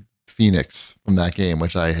 including Phoenix from that game,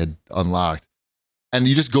 which I had unlocked. And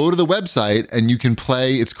you just go to the website and you can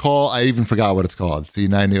play. It's called, I even forgot what it's called. See,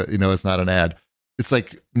 now you know it's not an ad. It's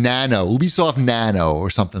like Ubisoft Nano or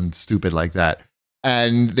something stupid like that.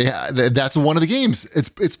 And that's one of the games.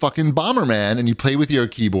 It's fucking Bomberman, and you play with your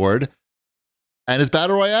keyboard, and it's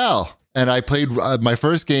battle royale. And I played my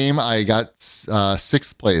first game. I got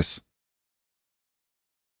 6th place.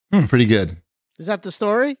 Pretty good. Is that the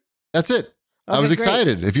story? That's it. I Okay, was great.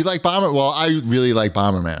 excited. If you like I really like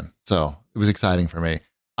Bomberman, so it was exciting for me.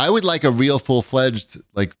 I would like a real full-fledged,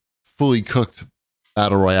 like fully cooked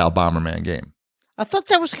battle royale Bomberman game. I thought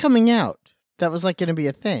that was coming out. That was like going to be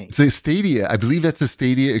a thing. It's a Stadia. I believe that's a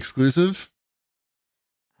Stadia exclusive.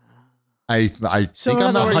 I So think in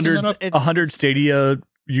I'm other not words, 100. it's- 100 Stadia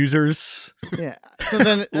users Yeah. So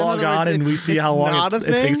then in log other on, words, and we it's- see it's how long not it a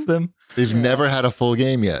thing? takes them. They've never had a full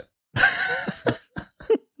game yet.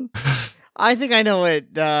 I think I know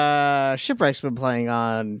what Shipwreck's been playing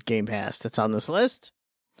on Game Pass. That's on this list.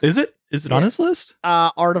 Is it? Is it on Yeah. this list?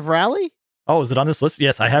 Art of Rally. Oh, is it on this list?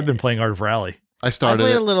 Yes, I have been playing Art of Rally. I I started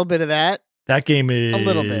played a it. little bit of that. That game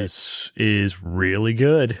little bit. is really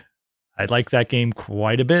good. I like that game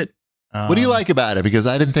quite a bit. What do you like about it? Because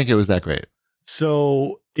I didn't think it was that great.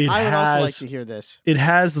 So it I would also like has to hear this. it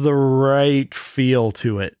has the right feel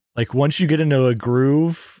to it. Like once you get into a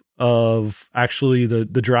groove of actually the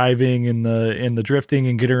driving and the drifting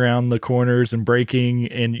and getting around the corners and braking,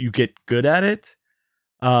 and you get good at it,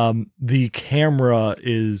 the camera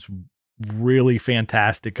is really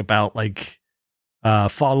fantastic about like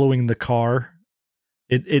following the car.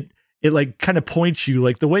 It like kind of points you,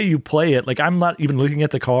 like the way you play it. Like I'm not even looking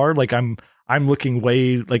at the car. Like I'm looking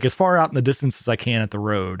way like as far out in the distance as I can at the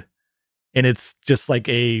road. And it's just like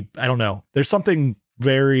I don't know. There's something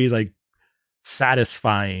very like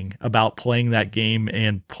satisfying about playing that game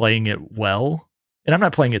and playing it well. And I'm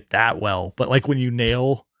not playing it that well, but like when you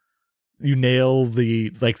nail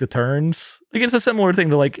the like the turns. Like it's a similar thing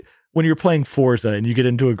to like when you're playing Forza and you get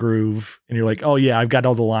into a groove and you're like, "Oh yeah, I've got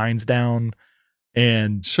all the lines down."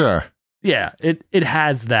 And Sure. yeah, it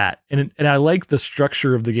has that. And I like the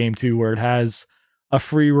structure of the game too, where it has a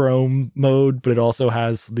free roam mode, but it also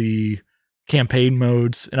has the campaign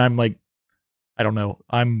modes. And I'm like, I don't know,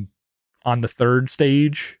 I'm on the 3rd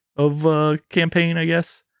stage of campaign, I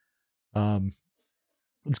guess.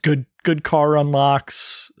 It's good car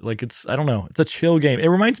unlocks. Like I don't know, it's a chill game. It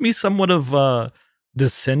reminds me somewhat of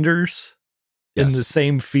Descenders in the Yes.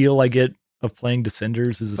 same feel I get of playing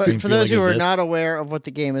Descenders is the same But for feel I those get who of are this. not aware of what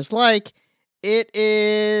the game is like, it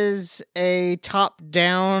is a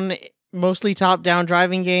mostly top-down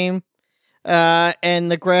driving game,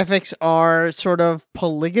 and the graphics are sort of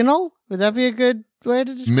polygonal. Would that be a good way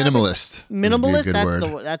to describe it? Minimalist. would be a Minimalist.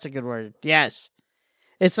 good word. That's a good word. Yes,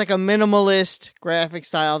 it's like a minimalist graphic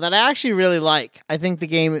style that I actually really like. I think the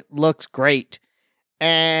game looks great,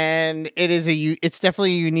 and it's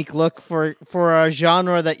definitely a unique look for a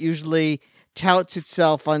genre that usually touts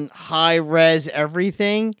itself on high res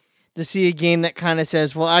everything. To see a game that kind of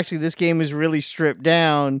says, well, actually, this game is really stripped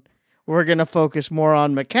down. We're going to focus more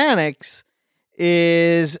on mechanics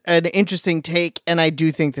is an interesting take, and I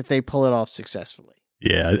do think that they pull it off successfully.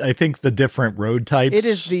 Yeah, I think the different road types. It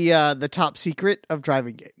is the top secret of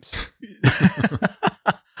driving games.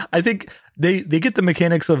 I think they get the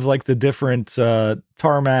mechanics of like the different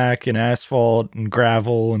tarmac and asphalt and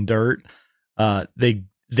gravel and dirt.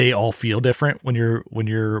 They all feel different when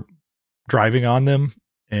you're driving on them,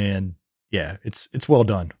 and yeah, it's well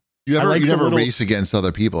done. You I like the never little- race against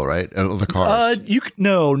other people, right? Other cars.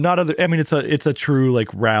 No, not other. I mean, it's a true like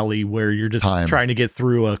rally where you're just Time. trying to get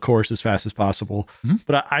through a course as fast as possible. Mhm.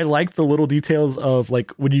 But I like the little details of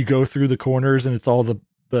like when you go through the corners and it's all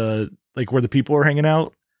the like where the people are hanging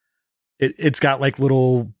out. It's got like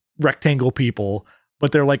little rectangle people,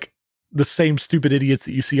 but they're like the same stupid idiots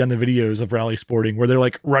that you see on the videos of rally sporting, where they're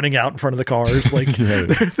like running out in front of the cars, like Yeah.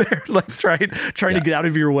 they're like trying Yeah. to get out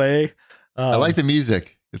of your way. I like the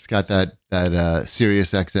music. It's got that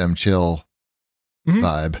Sirius XM chill Mhm.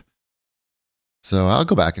 vibe. So I'll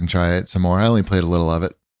go back and try it some more. I only played a little of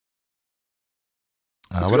it.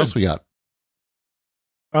 That's What good. else we got?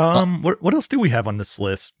 What else do we have on this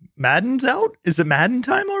list? Madden's out. Is it Madden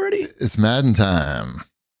time already? It's Madden time.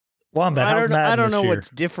 Wombat, how's Madden I don't this know year? what's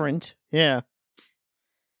different. Yeah.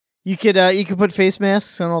 You could put face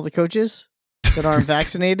masks on all the coaches that aren't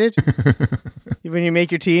vaccinated. When you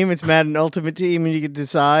make your team, it's Madden Ultimate Team, and you can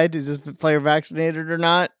decide, is this player vaccinated or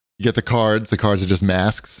not? You get the cards. The cards are just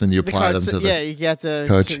masks, and you The apply them cards- to the. yeah, you have to.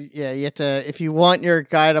 coach. so- yeah, you have to. If you want your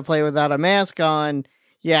guy to play without a mask on,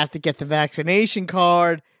 you have to get the vaccination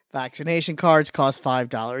card. Vaccination cards cost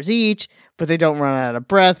 $5 each, but they don't run out of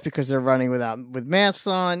breath because they're running with masks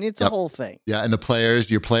on. It's a Yep. whole thing. Yeah, and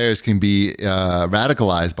your players can be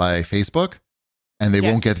radicalized by Facebook, and they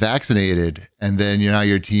won't Yes. get vaccinated, and then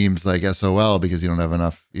your team's like SOL because you don't have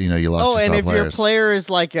enough. You lost. Oh, your and star if players. your player is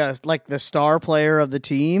like the star player of the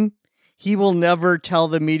team, he will never tell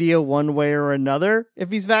the media one way or another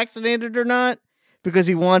if he's vaccinated or not, because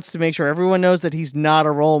he wants to make sure everyone knows that he's not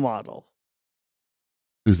a role model.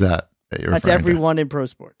 Who's that? You're That's referring to? everyone in pro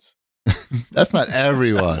sports. That's not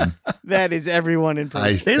everyone. That is everyone in pro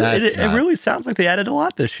sports. It really sounds like they added a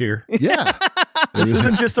lot this year. Yeah. This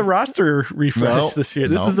isn't just a roster refresh No, this year.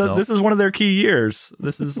 This no, is no. this is one of their key years.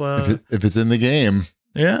 This is if it's in the game.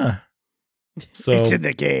 yeah. So It's in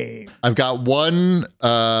the game. I've got one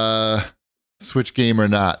Switch game or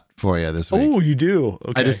not for you this week. oh, you do.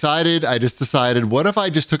 Okay. I just decided, what if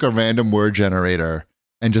I just took a random word generator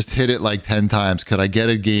and just hit it like 10 times? Could I get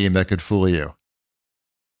a game that could fool you?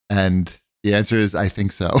 And the answer is, I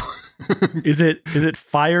think so. Is it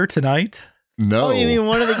Fire Tonight? No. Oh, you mean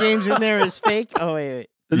one of the games in there is fake? Oh, wait.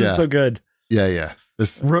 This Yeah. is so good. Yeah.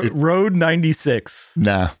 Road 96.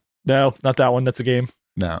 Nah, No, not that one. That's a game.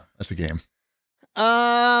 no, that's a game.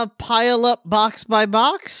 Pile up box by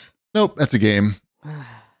box? Nope, that's a game.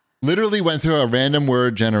 Literally went through a random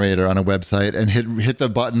word generator on a website and hit the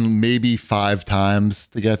button maybe 5 times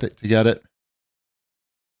to get it.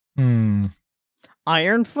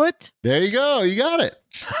 Ironfoot? There you go. You got it.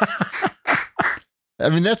 I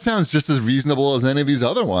mean, that sounds just as reasonable as any of these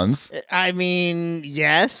other ones. I mean,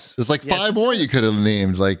 yes. There's like Yes, 5 it more does. you could have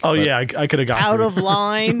named. Like, Oh but- yeah, I could have got Out of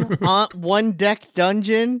line, one deck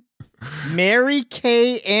dungeon. Mary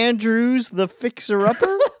Kay Andrews, the Fixer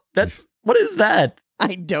Upper? That's what is that?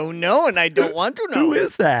 I don't know, and I don't want to know. Who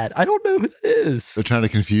is that? I don't know who that is. They're trying to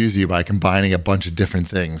confuse you by combining a bunch of different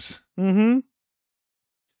things. Mm-hmm.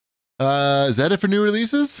 Is that it for new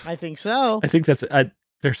releases? I think so. I think that's.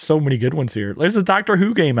 There's so many good ones here. There's a Doctor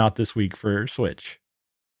Who game out this week for Switch.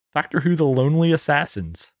 Doctor Who: The Lonely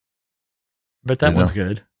Assassins. Bet that Good one's enough.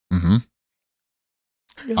 good. Mm-hmm.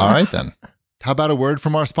 All right, then. How about a word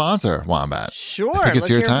from our sponsor, Wombat? Sure. I think it's let's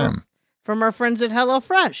your hear time. From our friends at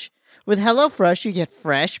HelloFresh. With HelloFresh, you get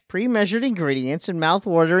fresh, pre-measured ingredients and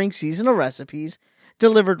mouth-watering seasonal recipes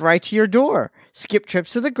delivered right to your door. Skip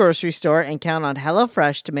trips to the grocery store and count on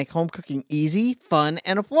HelloFresh to make home cooking easy, fun,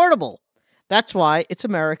 and affordable. That's why it's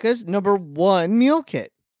America's #1 meal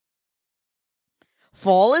kit.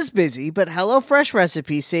 Fall is busy, but HelloFresh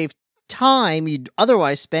recipes save time you'd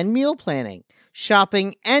otherwise spend meal planning,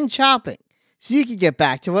 shopping, and chopping, so you can get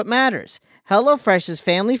back to what matters. HelloFresh's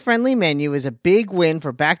family-friendly menu is a big win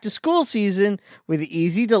for back-to-school season with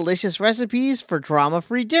easy, delicious recipes for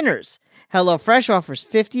drama-free dinners. HelloFresh offers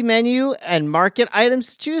 50 menu and market items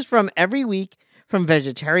to choose from every week, from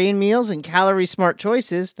vegetarian meals and calorie-smart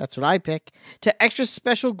choices, that's what I pick, to extra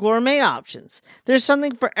special gourmet options. There's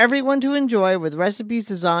something for everyone to enjoy with recipes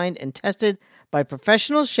designed and tested by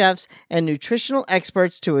professional chefs and nutritional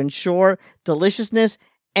experts to ensure deliciousness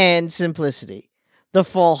and simplicity. The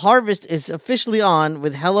fall harvest is officially on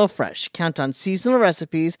with HelloFresh. Count on seasonal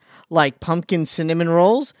recipes like pumpkin cinnamon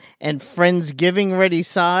rolls and Friendsgiving-ready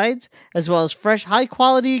sides, as well as fresh,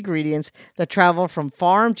 high-quality ingredients that travel from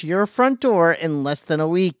farm to your front door in less than a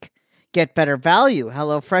week. Get better value.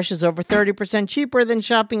 HelloFresh is over 30% cheaper than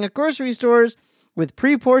shopping at grocery stores, with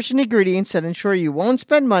pre-portioned ingredients that ensure you won't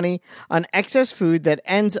spend money on excess food that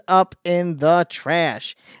ends up in the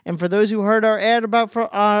trash. And for those who heard our ad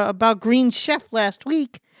about Green Chef last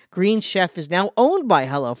week, Green Chef is now owned by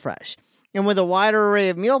HelloFresh. And with a wider array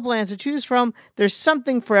of meal plans to choose from, there's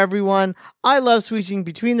something for everyone. I love switching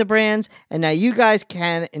between the brands, and now you guys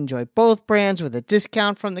can enjoy both brands with a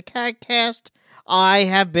discount from the CAGcast. I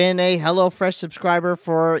have been a HelloFresh subscriber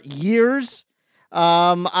for years.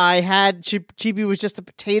 I had Chibi was just a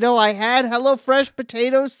potato. I had HelloFresh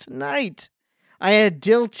potatoes tonight. I had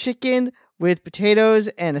dill chicken with potatoes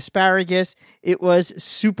and asparagus. It was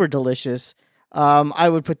super delicious. I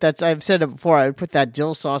would put that. I've said it before. I would put that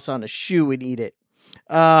dill sauce on a shoe and eat it.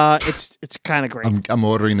 It's kind of great. I'm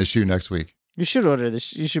ordering the shoe next week. You should order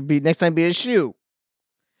this. You should be next time. Be a shoe.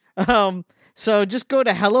 So just go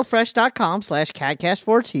to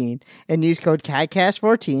hellofresh.com/CADcast14 and use code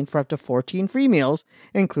CADcast14 for up to 14 free meals,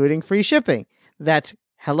 including free shipping. That's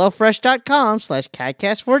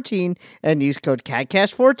hellofresh.com/CADcast14 and use code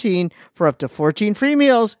CADcast14 for up to 14 free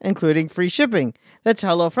meals, including free shipping. That's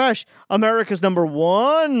HelloFresh, America's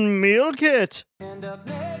 #1 meal kit.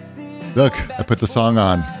 Look, I put the song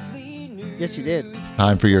on. Yes, you did. It's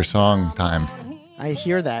time for your song time. I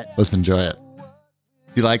hear that. Let's enjoy it.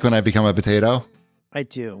 Do you like when I become a potato? I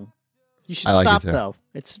do. You should I like stop it too. though.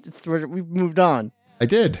 It's we've moved on. I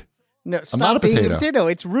did. No, stop not a being potato. a potato.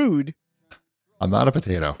 It's rude. I'm not a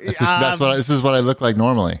potato. This is what I look like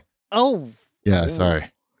normally. Oh. Yeah,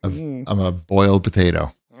 sorry. I'm a boiled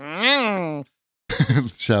potato.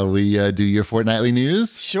 Shall we do your fortnightly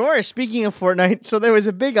news? Sure. Speaking of Fortnite, so there was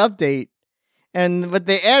a big update, and what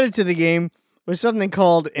they added to the game was something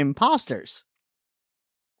called Imposters,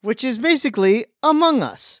 which is basically Among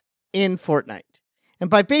Us in Fortnite. And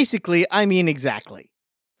by basically, I mean exactly.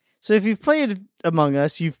 So if you've played Among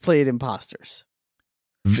Us, you've played Imposters.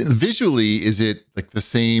 Visually, is it like the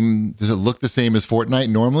same? Does it look the same as Fortnite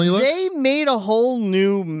normally looks? They made a whole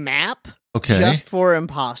new map Okay. just for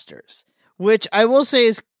Imposters, which I will say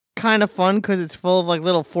is kind of fun because it's full of like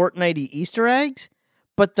little Fortnite-y Easter eggs,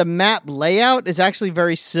 but the map layout is actually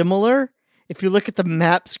very similar. If you look at the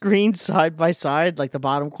map screens side by side, like the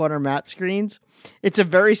bottom corner map screens, it's a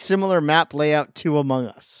very similar map layout to Among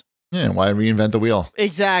Us. Yeah, why reinvent the wheel?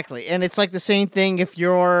 Exactly. And it's like the same thing if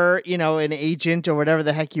you're, an agent or whatever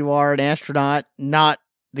the heck you are, an astronaut, not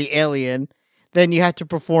the alien, then you have to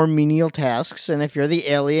perform menial tasks. And if you're the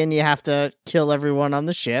alien, you have to kill everyone on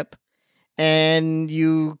the ship. And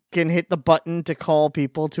you can hit the button to call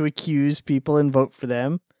people, to accuse people and vote for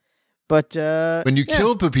them. But when you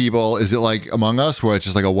kill the people, is it like Among Us where it's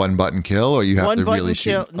just like a one-button kill, or you have to really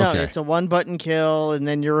kill. shoot? No, Okay. it's a one-button kill, and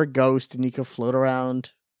then you're a ghost, and you can float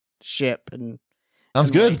around ship. And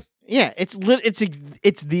Sounds good. yeah, it's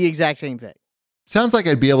the exact same thing. Sounds like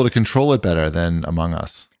I'd be able to control it better than Among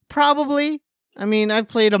Us. Probably. I mean, I've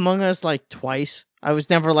played Among Us like twice. I was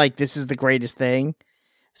never like, this is the greatest thing.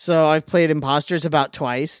 So I've played Imposters about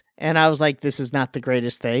twice, and I was like, this is not the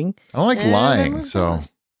greatest thing. I don't like And lying, I'm so like, if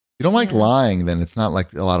you don't like Yeah. lying, then it's not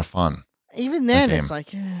like a lot of fun. Even then, game. it's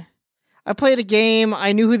like, I played a game.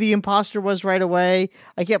 I knew who the imposter was right away.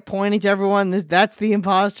 I kept pointing to everyone. That's the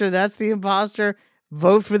imposter. That's the imposter.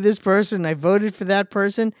 Vote for this person. I voted for that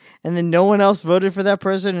person. And then no one else voted for that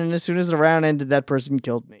person. And as soon as the round ended, that person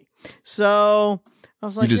killed me. So I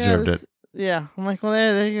was like, You deserved it. Yeah. I'm like, well,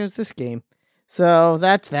 there goes this game. So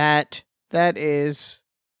that's that. That is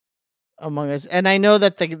Among Us. And I know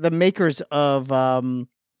that the makers of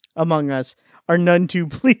Among Us are none too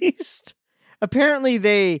pleased. Apparently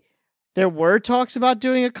there were talks about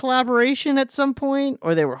doing a collaboration at some point,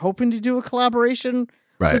 or they were hoping to do a collaboration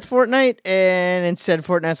Right. with Fortnite, and instead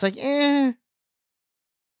Fortnite's like, Sounds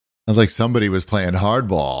like somebody was playing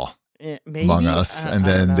hardball maybe. Among Us, and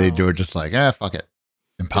then they were just like, fuck it.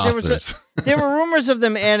 Imposters. There were rumors of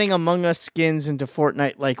them adding Among Us skins into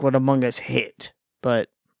Fortnite, like when Among Us hit, but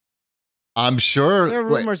I'm sure. there are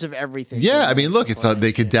rumors of everything. Yeah, I mean, look, it's Fortnite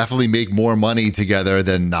they could skins. definitely make more money together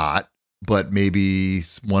than not, but maybe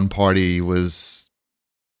one party was,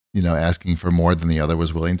 asking for more than the other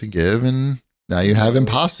was willing to give, and now you have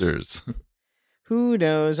imposters. Who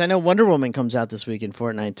knows? I know Wonder Woman comes out this week in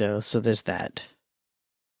Fortnite, though, so there's that.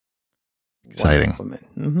 Exciting. Wonder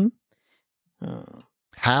Woman. Mm-hmm.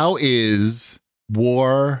 How is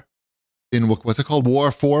War in what's it called?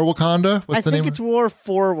 War for Wakanda? What's the name? I think it's War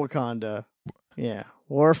for Wakanda. Yeah,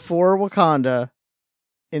 War for Wakanda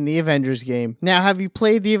in the Avengers game. Now, have you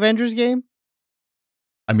played the Avengers game?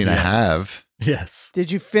 I mean, I Yes. have. Yes.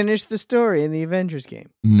 Did you finish the story in the Avengers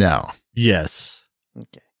game? No. Yes.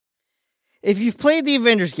 Okay. If you've played the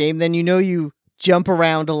Avengers game, then you know you jump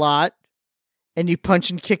around a lot and you punch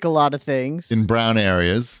and kick a lot of things. In brown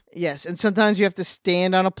areas. Yes, and sometimes you have to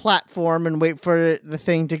stand on a platform and wait for the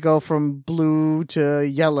thing to go from blue to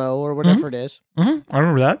yellow or whatever it is. Mm-hmm. I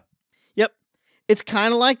remember that. Yep. It's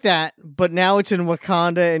kind of like that, but now it's in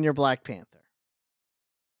Wakanda and you're Black Panther.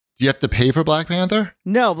 Do you have to pay for Black Panther?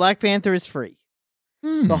 No, Black Panther is free.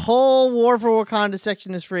 The whole War for Wakanda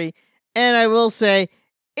section is free, and I will say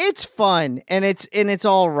it's fun and it's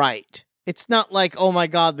all right. It's not like, oh my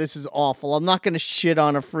god, this is awful. I'm not going to shit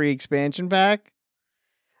on a free expansion pack.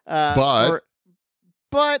 But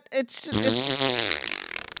it's just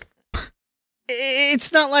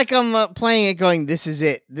it's not like I'm playing it going, this is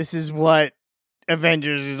it. This is what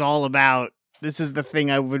Avengers is all about. This is the thing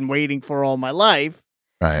I've been waiting for all my life.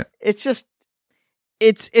 Right. It's just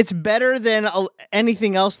it's better than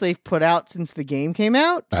anything else they've put out since the game came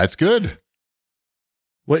out. That's good.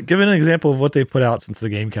 What? Give an example of what they put out since the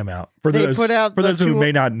game came out. For those who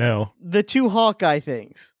may not know, the 2 Hawkeye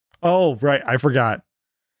things. Oh, right, I forgot.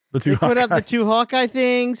 They put out the 2 Hawkeye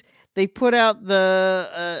things. They put out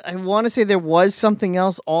the. I want to say there was something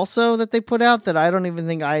else also that they put out that I don't even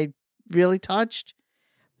think I really touched.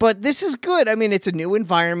 But this is good. I mean, it's a new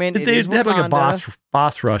environment. They have like a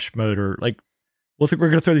boss rush mode, or like, we're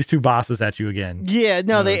going to throw these 2 bosses at you again. Yeah,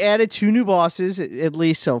 no, they added 2 new bosses, at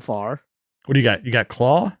least so far. What do you got? You got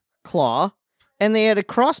Claw? Claw. And they added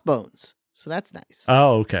Crossbones. So that's nice.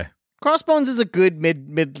 Oh, okay. Crossbones is a good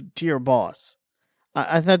mid-tier boss.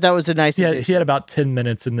 I thought that was a nice addition. He had about 10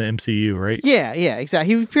 minutes in the MCU, right? Yeah,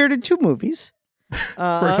 exactly. He appeared in 2 movies. For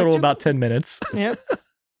a total of about 10 minutes. Yep.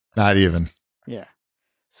 Not even. Yeah.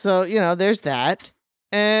 So, there's that.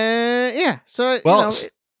 Yeah. So,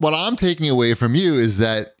 what I'm taking away from you is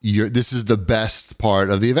that this is the best part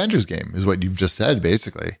of the Avengers game, is what you've just said,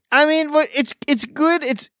 basically. I mean, it's good.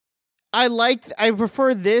 I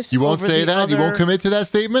prefer this. You won't say that? You won't commit to that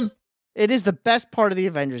statement? It is the best part of the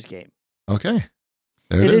Avengers game. Okay.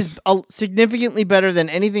 There it is. It is significantly better than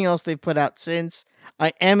anything else they've put out since.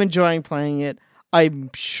 I am enjoying playing it. I'm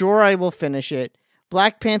sure I will finish it.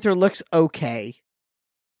 Black Panther looks okay.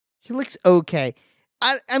 He looks okay.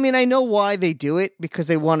 I mean, I know why they do it, because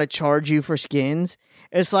they want to charge you for skins.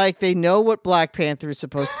 It's like they know what Black Panther is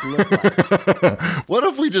supposed to look like. What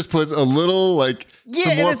if we just put a little,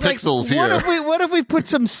 some more pixels here? What if we put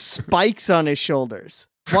some spikes on his shoulders?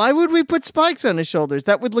 Why would we put spikes on his shoulders?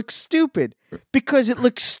 That would look stupid. Because it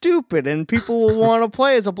looks stupid, and people will want to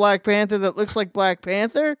play as a Black Panther that looks like Black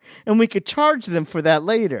Panther, and we could charge them for that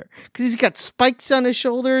later. Because he's got spikes on his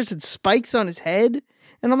shoulders and spikes on his head.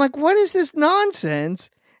 And I'm like, what is this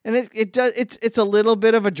nonsense? And it's a little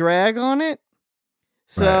bit of a drag on it.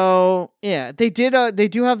 So yeah, they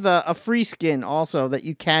do have a free skin also that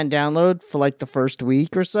you can download for like the first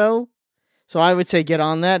week or so. So I would say get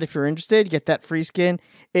on that if you're interested. Get that free skin.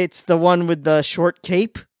 It's the one with the short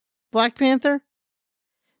cape, Black Panther.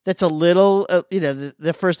 That's a little,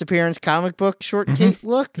 the first appearance comic book short cape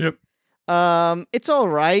look. Yep. It's all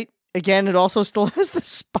right. Again, it also still has the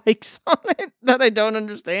spikes on it that I don't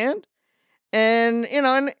understand. And,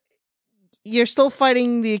 and you're still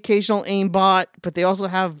fighting the occasional aimbot, but they also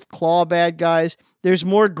have claw bad guys. There's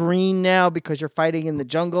more green now because you're fighting in the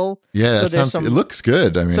jungle. Yeah, it looks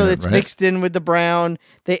good. I mean, so it's mixed in with the brown.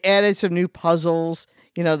 They added some new puzzles.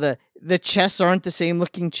 The chests aren't the same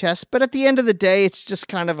looking chests, but at the end of the day, it's just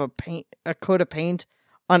kind of a coat of paint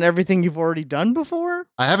on everything you've already done before.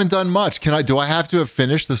 I haven't done much. Do I have to have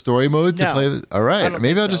finished the story mode to play this? All right.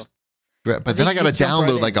 Maybe I'll just, but then I got to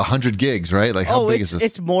download like 100 gigs, right? Like how big is this?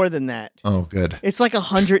 It's more than that. Oh, good. It's like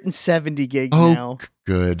 170 gigs now.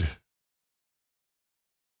 Good.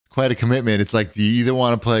 Quite a commitment. It's like, do you either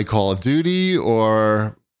want to play Call of Duty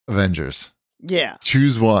or Avengers? Yeah.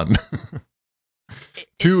 Choose one.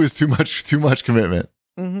 2 is too much commitment.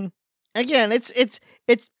 Mm-hmm. Again, it's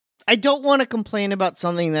I don't want to complain about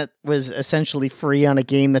something that was essentially free on a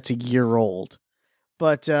game that's a year old.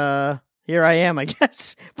 But here I am, I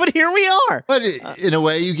guess. But here we are. But in a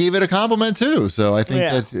way, you gave it a compliment too. So I think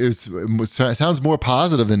that it sounds more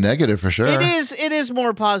positive than negative for sure. It is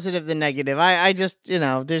more positive than negative. I just,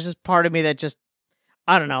 there's this part of me that just,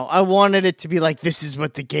 I don't know. I wanted it to be like, this is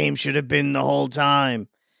what the game should have been the whole time.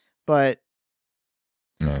 But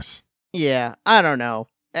nice. Yeah, I don't know.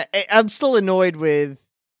 I'm still annoyed with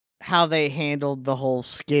how they handled the whole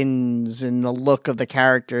skins and the look of the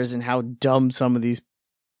characters and how dumb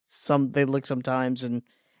they look sometimes, and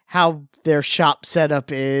how their shop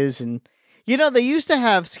setup is. And they used to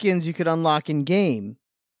have skins you could unlock in game,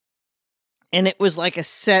 and it was like a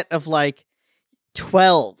set of like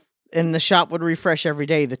 12, and the shop would refresh every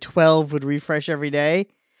day. The 12 would refresh every day,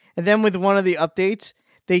 and then with one of the updates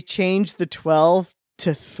they changed the 12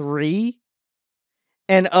 to 3.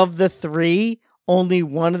 And of the 3, only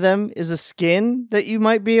one of them is a skin that you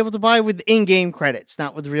might be able to buy with in-game credits,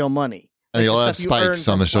 not with real money. And Like they all the have stuff you earn spikes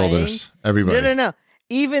on for the shoulders. Everybody. No.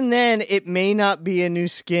 Even then, it may not be a new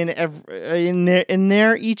skin in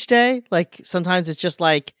there each day. Like sometimes it's just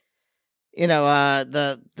like,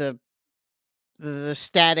 the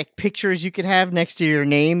static pictures you could have next to your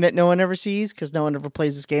name that no one ever sees because no one ever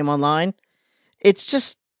plays this game online. It's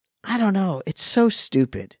just, I don't know. It's so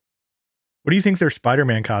stupid. What do you think their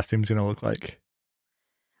Spider-Man costume's going to look like?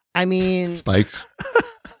 I mean, Spikes.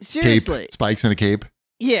 seriously. Cape. Spikes and a cape.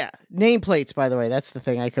 Yeah, nameplates, by the way. That's the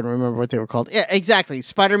thing. I couldn't remember what they were called. Yeah, exactly.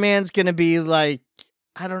 Spider-Man's going to be like,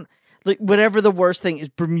 whatever the worst thing is,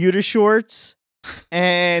 Bermuda shorts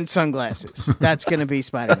and sunglasses. That's going to be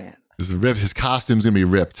Spider-Man. His costume's going to be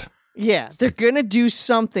ripped. Yeah, they're going to do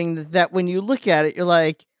something that when you look at it, you're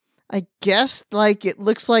like, I guess like it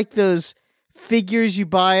looks like those figures you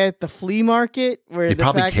buy at the flea market where They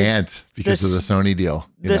probably can't because of the Sony deal.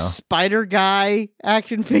 The Spider Guy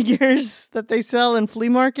action figures that they sell in flea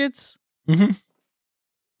markets. Mm-hmm.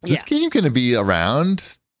 Is this game going to be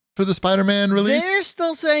around for the Spider-Man release? They're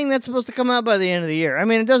still saying that's supposed to come out by the end of the year. I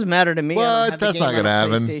mean, it doesn't matter to me. What? I don't have the That's game not gonna on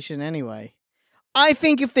the happen. PlayStation anyway. I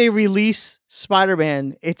think if they release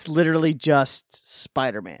Spider-Man, it's literally just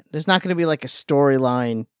Spider-Man. There's not going to be like a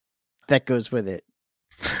storyline that goes with it.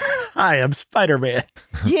 Hi, I'm Spider-Man.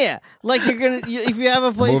 Yeah, like if you have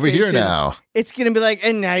a PlayStation, I'm over here now. it's gonna be like,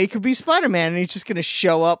 and now you could be Spider-Man, and he's just gonna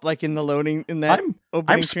show up like in the loading in that opening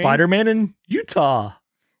I'm screen. Spider-Man in Utah,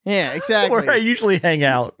 Yeah, exactly. where I usually hang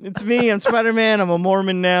out. It's me. I'm Spider-Man. I'm a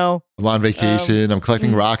Mormon now. I'm on vacation. I'm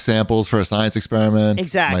collecting rock samples for a science experiment.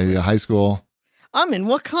 Exactly. My high school. I'm in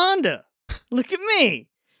Wakanda. Look at me,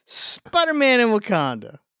 Spider-Man in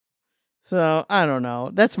Wakanda. So I don't know.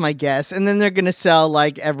 That's my guess. And then they're gonna sell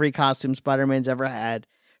like every costume Spider-Man's ever had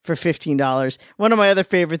for $15. One of my other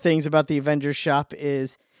favorite things about the Avengers shop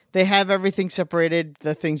is they have everything separated,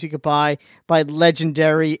 the things you could buy by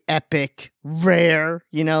legendary, epic, rare,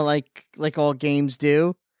 like all games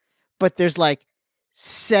do. But there's like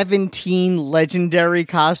 17 legendary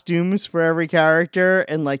costumes for every character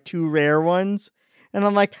and like 2 rare ones. And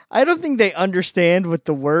I'm like, I don't think they understand what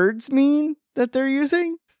the words mean that they're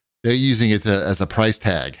using. They're using it as a price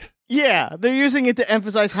tag. Yeah, they're using it to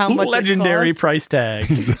emphasize how much Legendary it costs. price tag.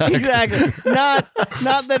 Exactly. Not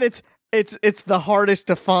that it's the hardest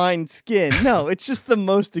to find skin. No, it's just the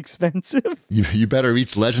most expensive. You better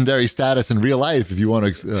reach legendary status in real life if you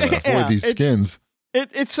want to afford these skins.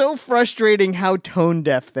 It's so frustrating how tone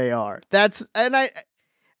deaf they are. And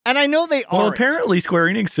I know they are. Well, apparently Square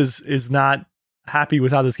Enix is not happy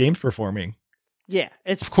with how this game's performing. Yeah,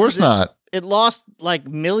 Of course not. It lost like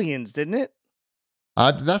millions, didn't it?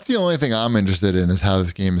 That's the only thing I'm interested in is how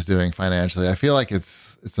this game is doing financially. I feel like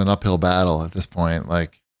it's an uphill battle at this point.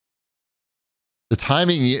 Like the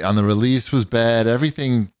timing on the release was bad.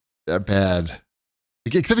 Everything bad.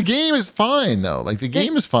 The game is fine though. Like the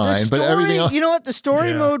game is fine, but everything else. You know what? The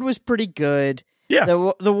story mode was pretty good. Yeah.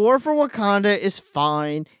 The War for Wakanda is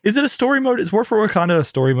fine. Is it a story mode? Is War for Wakanda a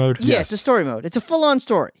story mode? Yeah, it's a story mode. It's a full-on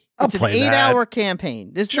story. It's an 8-hour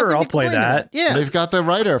campaign. There's Sure, nothing I'll to play complain that. about. Yeah. They've got the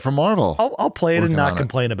writer from Marvel. I'll play it and Working not on it.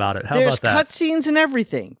 complain about it. How There's about that? cutscenes and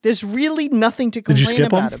everything. There's really nothing to Did you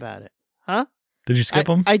complain skip 'em? about it. Huh? Did you skip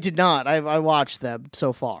them? I did not. I watched them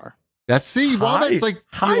so far. Woman's like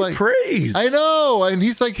high praise. I know, and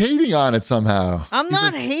he's like hating on it somehow. I'm He's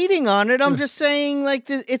not like, hating on it. I'm just saying like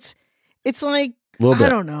this. It's like Little bit. I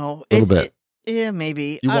don't know. Little bit. Yeah,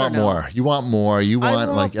 maybe. You I want don't know. more. You want more. You I want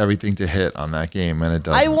want- like everything to hit on that game, and it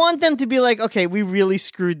doesn't. I want them to be like, okay, we really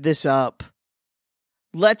screwed this up.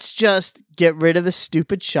 Let's just get rid of the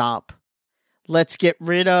stupid shop. Let's get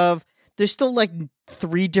rid of. There's still like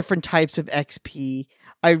 3 different types of XP.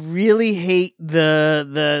 I really hate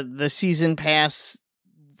the season pass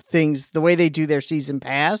things, the way they do their season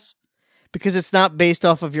pass, because it's not based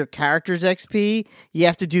off of your character's XP. You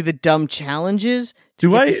have to do the dumb challenges to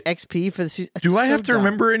Do get I- the XP for the season. Do I have to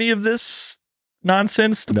remember any of this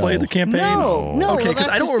nonsense to play No. the campaign? No, Okay, because that's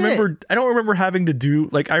I don't just remember. I don't remember having to do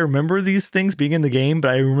I remember these things being in the game,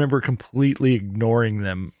 but I remember completely ignoring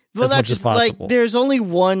them Well, as that's much as just like possible. there's only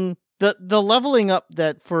one. The leveling up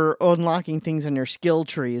that for unlocking things on your skill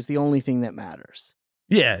tree is the only thing that matters.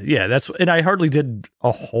 Yeah, that's and I hardly did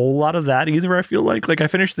a whole lot of that either. I feel like I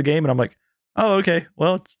finished the game and I'm like, oh, okay,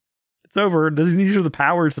 well it's over. These are the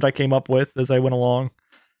powers that I came up with as I went along.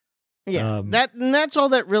 Yeah, that's all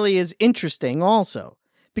that really is interesting. Also,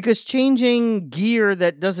 because changing gear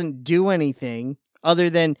that doesn't do anything other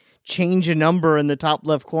than change a number in the top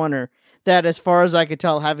left corner. That, as far as I could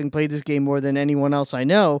tell, having played this game more than anyone else I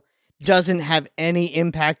know, doesn't have any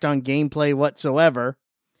impact on gameplay whatsoever.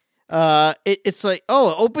 It's like,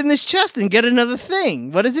 oh, open this chest and get another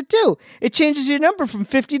thing. What does it do? It changes your number from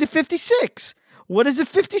 50 to 56. What does a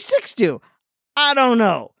 56 do? I don't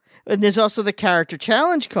know. And there's also the character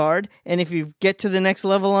challenge card, and if you get to the next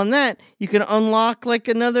level on that, you can unlock like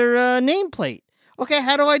another nameplate. Okay,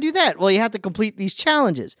 how do I do that? Well, you have to complete these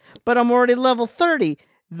challenges. But I'm already level 30.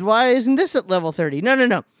 Why isn't this at level 30?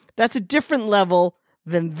 No. That's a different level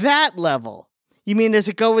than that level. You mean, does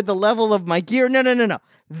it go with the level of my gear? No.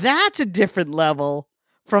 That's a different level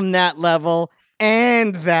from that level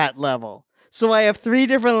and that level. So I have 3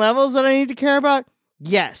 different levels that I need to care about?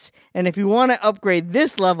 Yes. And if you want to upgrade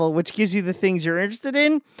this level, which gives you the things you're interested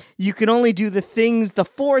in, you can only do the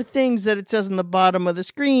 4 things that it says on the bottom of the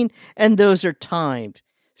screen, and those are timed.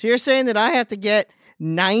 So you're saying that I have to get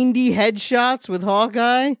 90 headshots with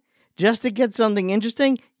Hawkeye just to get something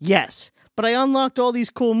interesting? Yes. But I unlocked all these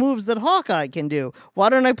cool moves that Hawkeye can do. Why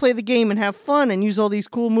don't I play the game and have fun and use all these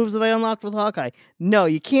cool moves that I unlocked with Hawkeye? No,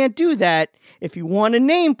 you can't do that. If you want a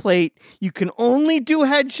nameplate, you can only do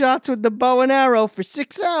headshots with the bow and arrow for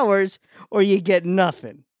 6 hours, or you get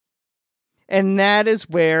nothing. And that is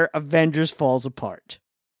where Avengers falls apart.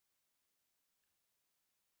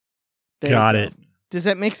 Got it. Does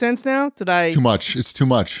that make sense now? Too much. It's too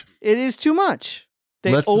much. It is too much.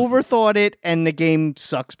 They overthought it, and the game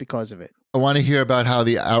sucks because of it. I want to hear about how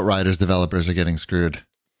the Outriders developers are getting screwed.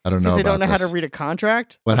 I don't know. Because they don't know how to read a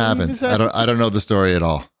contract? What happened? I don't know the story at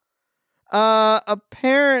all.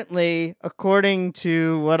 Apparently, according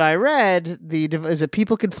to what I read, is it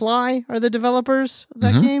People Can Fly are the developers of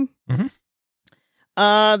that game?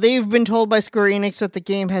 Mm-hmm. They've been told by Square Enix that the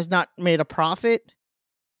game has not made a profit.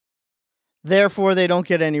 Therefore, they don't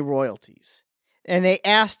get any royalties. And they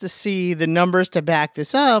asked to see the numbers to back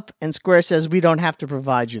this up, and Square says, we don't have to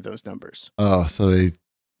provide you those numbers. Oh, so they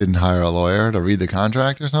didn't hire a lawyer to read the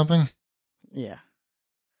contract or something? Yeah.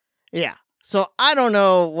 So I don't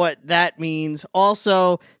know what that means.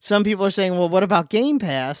 Also, some people are saying, well, what about Game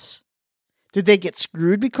Pass? Did they get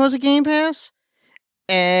screwed because of Game Pass?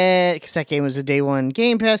 Because that game was a day one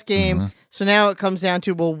Game Pass game. Mm-hmm. So now it comes down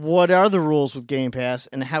to, well, what are the rules with Game Pass?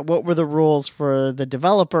 And what were the rules for the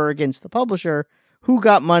developer against the publisher? Who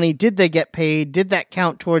got money? Did they get paid? Did that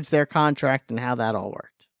count towards their contract? And how that all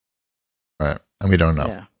worked? Right. And we don't know.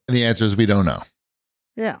 Yeah. And the answer is we don't know.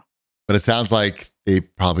 Yeah. But it sounds like they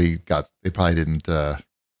probably didn't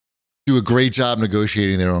do a great job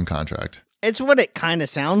negotiating their own contract. It's what it kind of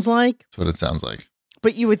sounds like. That's what it sounds like.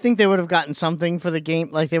 But you would think they would have gotten something for the game.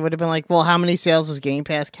 Like, they would have been like, well, how many sales does Game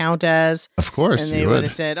Pass count as? Of course, and they would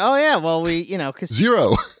have said, oh, yeah, well, because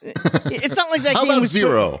 0. It's not like that how game about was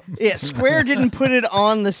 0? Square didn't put it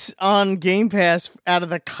on Game Pass out of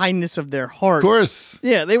the kindness of their heart. Of course.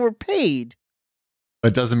 Yeah, they were paid.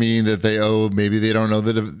 But it doesn't mean that maybe they don't know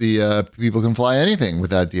that the People Can Fly anything with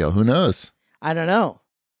that deal. Who knows? I don't know.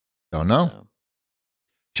 Don't know. So.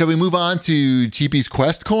 Shall we move on to Cheapy's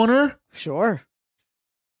Quest Corner? Sure.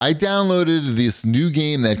 I downloaded this new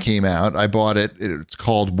game that came out. I bought it. It's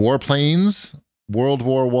called Warplanes, World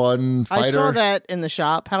War I Fighter. I saw that in the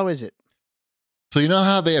shop. How is it? So you know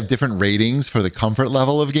how they have different ratings for the comfort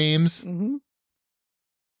level of games? Mm-hmm.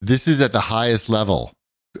 This is at the highest level,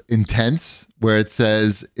 intense, where it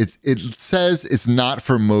says it's not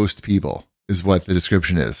for most people, is what the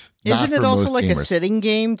description is. Isn't it also like gamers. A sitting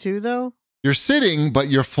game too, though? You're sitting, but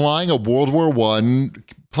you're flying a World War I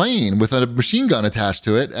plane with a machine gun attached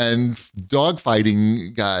to it and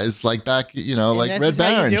dogfighting guys like back, like Red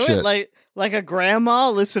Baron shit. It? Like a grandma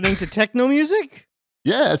listening to techno music?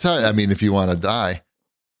 Yeah, that's how. I mean, if you want to die,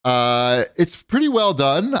 it's pretty well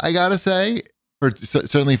done. I gotta say,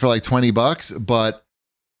 certainly for like $20, but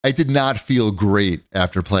I did not feel great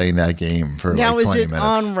after playing that game for now, like 20 minutes.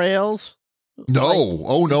 Now, is it on rails?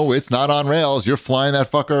 No. No, it's not on rails. You're flying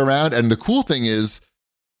that fucker around. And the cool thing is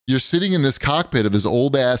you're sitting in this cockpit of this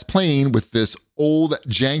old ass plane with this old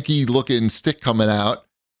janky looking stick coming out.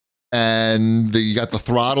 And you got the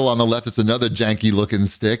throttle on the left. It's another janky looking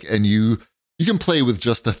stick. And you can play with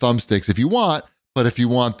just the thumbsticks if you want. But if you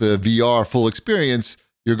want the VR full experience,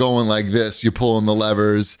 you're going like this. You're pulling the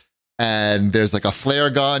levers and there's like a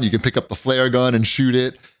flare gun. You can pick up the flare gun and shoot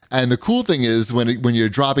it. And the cool thing is when you're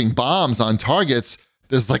dropping bombs on targets,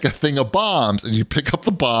 there's like a thing of bombs, and you pick up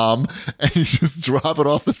the bomb and you just drop it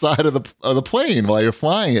off the side of the plane while you're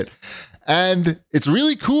flying it. And it's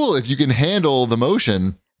really cool if you can handle the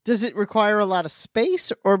motion. Does it require a lot of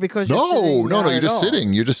space, or because you're sitting? No, you're just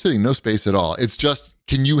sitting. You're just sitting, no space at all. It's just,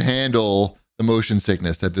 can you handle the motion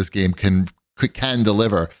sickness that this game can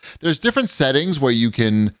deliver? There's different settings where you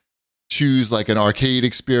can choose like an arcade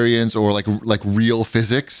experience or like real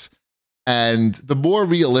physics. And the more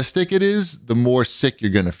realistic it is, the more sick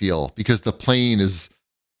you're going to feel because the plane is,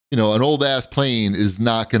 an old ass plane is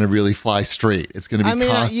not going to really fly straight. It's going to be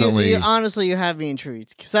constantly. Honestly, you have me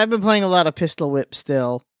intrigued because I've been playing a lot of Pistol Whip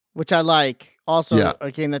still, which I like. Also,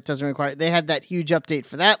 a game that doesn't require. They had that huge update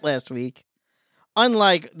for that last week.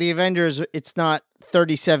 Unlike the Avengers, it's not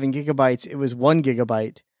 37 gigabytes. It was 1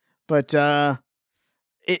 gigabyte. But that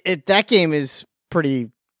game is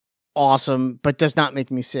pretty awesome, but does not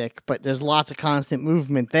make me sick. But there's lots of constant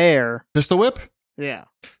movement there. Pistol Whip? Yeah.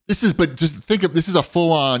 But just think of this is a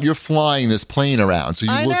full on. You're flying this plane around, so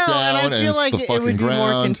you look down and it's like the fucking it would be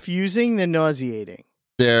ground. more confusing than nauseating.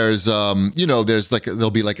 There's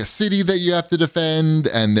there'll be like a city that you have to defend,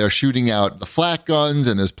 and they're shooting out the flak guns,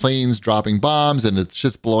 and there's planes dropping bombs, and the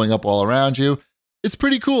shit's blowing up all around you. It's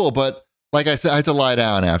pretty cool, but like I said, I had to lie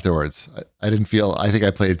down afterwards. I think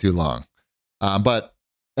I played too long. But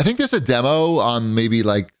I think there's a demo on maybe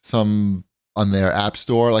like on their app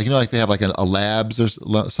store, like they have like a labs or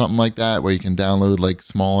something like that where you can download like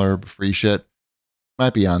smaller free shit.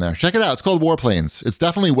 Might be on there. Check it out. It's called Warplanes. It's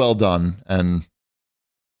definitely well done, and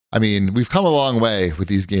I mean, we've come a long way with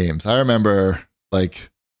these games. I remember like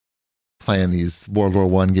playing these World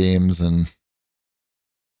War I games, and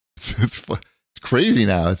it's crazy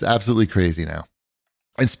now. It's absolutely crazy now.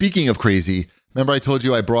 And speaking of crazy, remember I told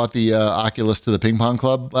you I brought the Oculus to the ping pong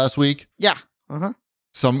club last week? Yeah. Uh-huh.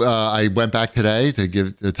 I went back today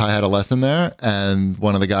Ty had a lesson there, and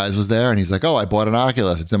one of the guys was there, and he's like, "Oh, I bought an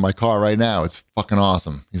Oculus. It's in my car right now. It's fucking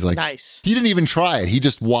awesome." He's like, "Nice." He didn't even try it. He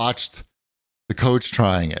just watched the coach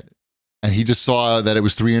trying it, and he just saw that it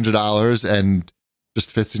was $300 and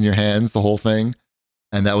just fits in your hands, the whole thing,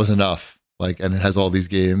 and that was enough. Like, and it has all these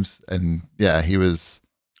games, and yeah, he was.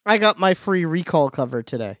 I got my free Recall cover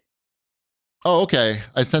today. Oh, okay.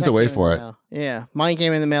 I sent away for it. Yeah, mine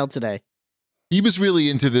came in the mail today. He was really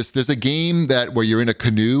into this. There's a game where you're in a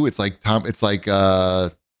canoe. It's like Tom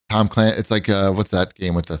Clancy. It's like what's that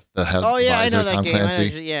game with the head? Oh yeah, visor, I know that Tom game.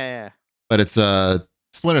 Clancy. Yeah. But it's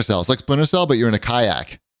Splinter Cell. It's like Splinter Cell, but you're in a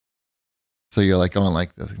kayak. So you're like going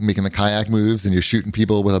making the kayak moves, and you're shooting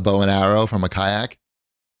people with a bow and arrow from a kayak.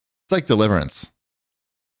 It's like Deliverance.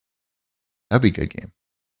 That'd be a good game.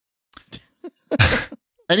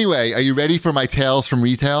 Anyway, are you ready for my tales from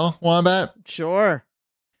retail, Wombat? Sure.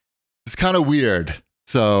 It's kind of weird,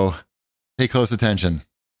 so pay close attention.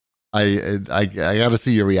 I got to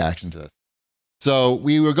see your reaction to this. So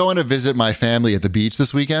we were going to visit my family at the beach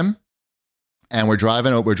this weekend, and we're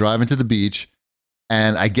driving to the beach,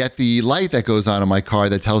 and I get the light that goes on in my car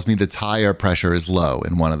that tells me the tire pressure is low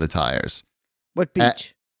in one of the tires. What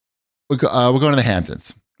beach? We're going to the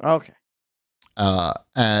Hamptons. Okay.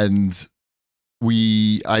 And a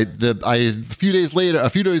few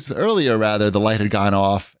days earlier, the light had gone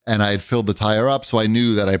off, and I had filled the tire up, so I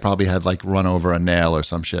knew that I probably had like run over a nail or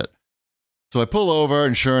some shit. So I pull over,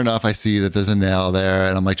 and sure enough, I see that there's a nail there,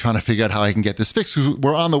 and I'm like trying to figure out how I can get this fixed.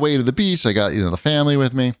 We're on the way to the beach. I got the family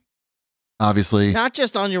with me, obviously. Not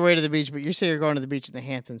just on your way to the beach, but you say you're going to the beach in the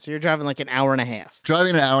Hamptons, so you're driving like an hour and a half.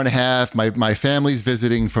 Driving an hour and a half. My family's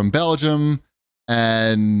visiting from Belgium,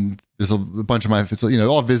 and there's a bunch of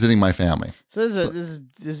all visiting my family. So this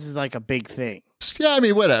is like a big thing. Yeah, I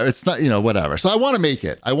mean, whatever. It's not, whatever. So I want to make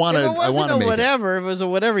it. I want to make whatever. If it was a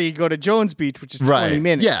whatever, you'd go to Jones Beach, which is 20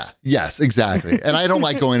 minutes. Yeah. Yes, exactly. And I don't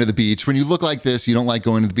like going to the beach. When you look like this, you don't like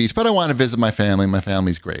going to the beach, but I want to visit my family. My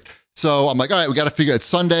family's great. So I'm like, all right, we got to figure it's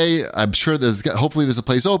Sunday. I'm sure hopefully there's a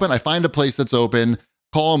place open. I find a place that's open,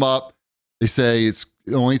 call them up. They say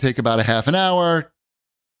it'll only take about a half an hour.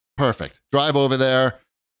 Perfect. Drive over there.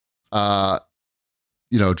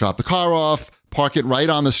 Drop the car off, park it right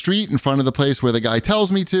on the street in front of the place where the guy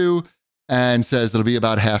tells me to, and says it'll be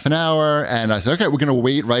about half an hour. And I said, okay, we're going to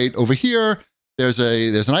wait right over here. There's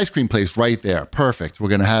an ice cream place right there. Perfect. We're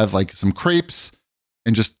going to have like some crepes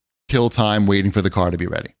and just kill time waiting for the car to be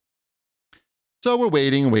ready. So we're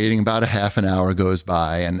waiting. About a half an hour goes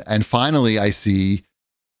by, and finally I see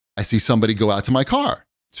somebody go out to my car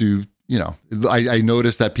to. I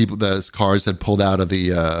noticed that the cars had pulled out of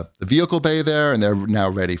the vehicle bay there, and they're now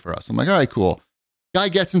ready for us. I'm like, all right, cool. Guy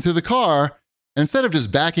gets into the car, and instead of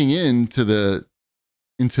just backing into the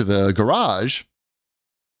garage,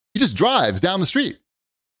 he just drives down the street.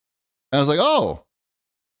 And I was like, oh,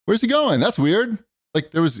 where's he going? That's weird.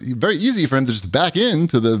 Like, it was very easy for him to just back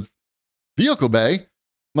into the vehicle bay. I'm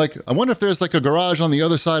like, I wonder if there's like a garage on the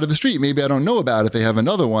other side of the street. Maybe I don't know about it. They have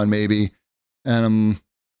another one, maybe.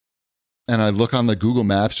 And I look on the Google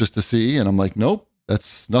Maps just to see, and I'm like, nope,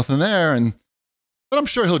 that's nothing there. But I'm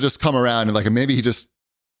sure he'll just come around and maybe he just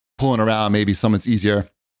pulling around. Maybe someone's easier.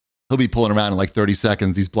 He'll be pulling around in like 30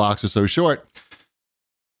 seconds. These blocks are so short.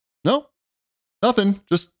 Nope, nothing,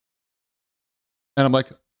 just, and I'm like,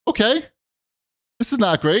 okay, this is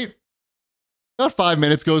not great. About 5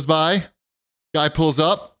 minutes goes by, guy pulls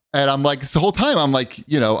up, and I'm like, the whole time, I'm like,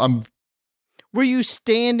 Were you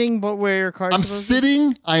standing but where your car's supposed to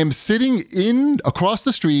be? I am sitting in across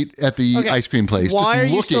the street at the ice cream place. Why just are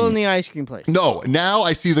you looking. still in the ice cream place? No, now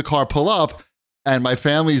I see the car pull up and my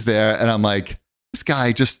family's there and I'm like, this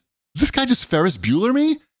guy just Ferris Bueller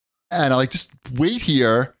me? And I like, just wait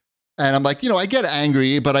here. And I'm like, I get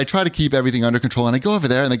angry, but I try to keep everything under control. And I go over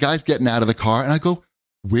there and the guy's getting out of the car and I go,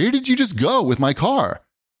 where did you just go with my car?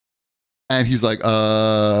 And he's like,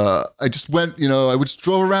 I just went, I just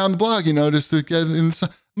drove around the block, just to get in the sun.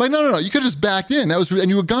 I'm like, no, you could have just backed in. And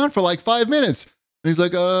you were gone for like 5 minutes. And he's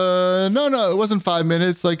like, no, it wasn't 5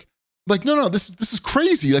 minutes. Like, no, this is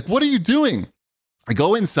crazy. Like, what are you doing? I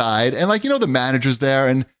go inside and the manager's there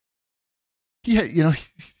and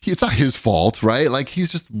it's not his fault, right? Like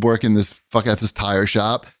he's just working at this tire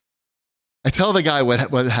shop. I tell the guy what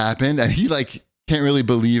happened and he can't really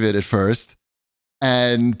believe it at first.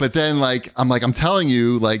 But then I'm telling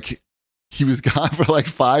you, he was gone for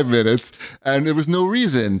 5 minutes and there was no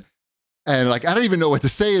reason. And I don't even know what to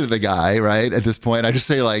say to the guy, right? At this point, I just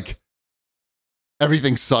say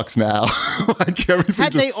everything sucks now. Everything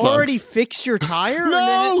Had just they sucks. already fixed your tire?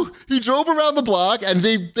 No, he drove around the block and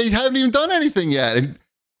they haven't even done anything yet. And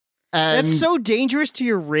that's so dangerous to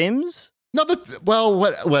your rims. No,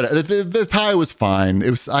 the tire was fine.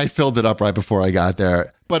 I filled it up right before I got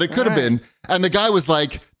there, but it could have been. And the guy's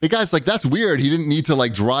like, that's weird. He didn't need to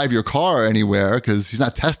drive your car anywhere because he's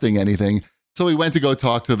not testing anything. So we went to go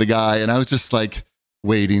talk to the guy and I was just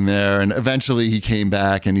waiting there. And eventually he came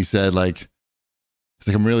back and he said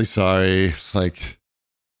I'm really sorry. The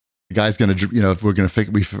guy's going to, if we're going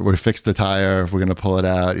to we fix the tire, if we're going to pull it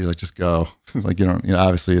out, he's like, just go.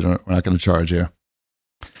 Obviously we're not going to charge you.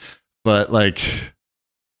 But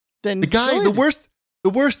then the guy, good. the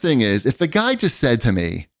worst thing is if the guy just said to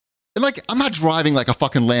me, and I'm not driving a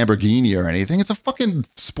fucking Lamborghini or anything. It's a fucking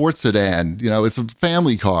sports sedan. It's a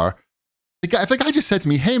family car. If the guy just said to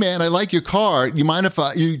me, hey man, I like your car. You mind if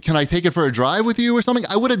can I take it for a drive with you or something?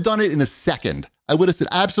 I would have done it in a second. I would have said,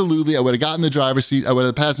 absolutely. I would have gotten the driver's seat. I would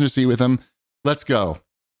have the passenger seat with him. Let's go.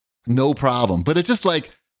 No problem. But it's just the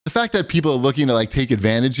fact that people are looking to take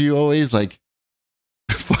advantage of you always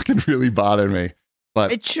fucking really bothered me.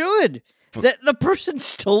 But it should. The person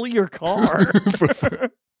stole your car.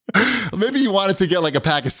 Maybe you wanted to get a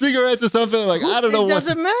pack of cigarettes or something. I don't know. It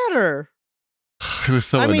doesn't matter. It was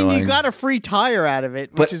so annoying. I mean, you got a free tire out of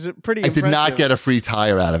it, which is pretty impressive. I did not get a free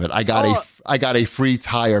tire out of it. I got a free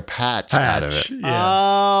tire patch out of it. Yeah.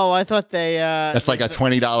 Oh, I thought they... That's a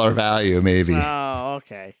 $20 value, maybe. Oh,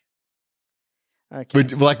 okay.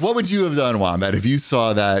 But, what would you have done, Wombat, if you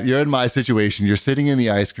saw that? You're in my situation. You're sitting in the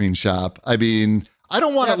ice cream shop. I mean, I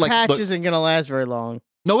don't want to That patch isn't going to last very long.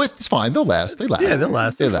 No, it's fine. They'll last. They last. Yeah, they'll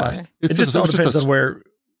last. They last. It just all depends on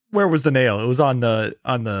where was the nail. It was on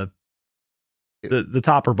the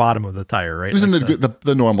top or bottom of the tire, right? It was in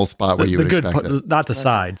the normal spot where you would expect it. Not the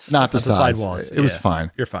sides. Not the sidewalls. It was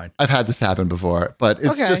fine. You're fine. I've had this happen before, but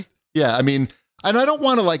it's just, I mean, and I don't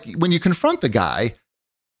want to when you confront the guy,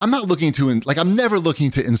 I'm not looking to, I'm never looking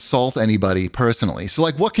to insult anybody personally. So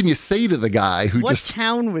what can you say to the guy who what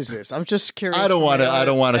town was this? I'm just curious. I don't want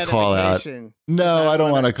to call out. No, I don't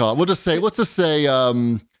want to call. Let's just say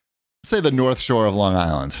the North Shore of Long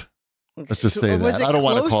Island. Okay. Let's just say that. I don't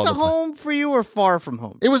want to call close to home for you or far from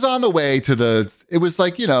home? It was on the way to it was it was.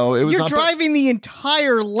 You're driving the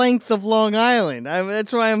entire length of Long Island.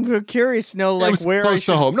 That's why I'm curious to know it was where close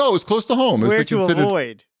to home. No, it was close to home. Where to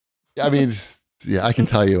avoid. I mean, yeah, I can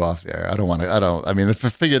tell you off there. I mean, if I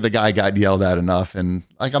figured the guy got yelled at enough and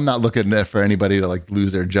I'm not looking for anybody to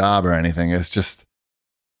lose their job or anything. It's just,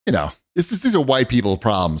 these are white people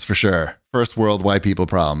problems for sure. First world white people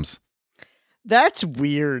problems. That's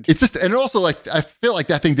weird. It's just, and also I feel like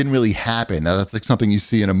that thing didn't really happen. That's something you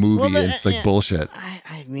see in a movie. It's bullshit.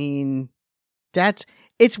 I mean,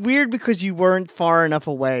 it's weird because you weren't far enough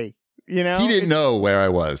away. He didn't know where I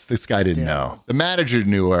was. This guy didn't know. The manager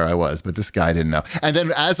knew where I was, but this guy didn't know. And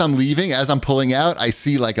then as I'm leaving, as I'm pulling out, I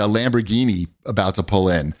see a Lamborghini about to pull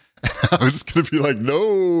in. I was just going to be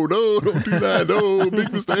no, don't do that. No,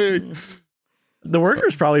 big mistake. The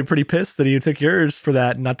worker's probably pretty pissed that he took yours for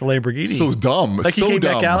that, and not the Lamborghini. So dumb. He came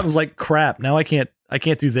back out and was like, crap, now I can't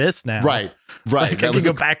do this now. Right. I can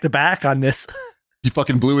go back to back on this. He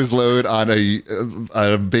fucking blew his load on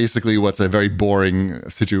a basically what's a very boring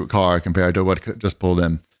car compared to what just pulled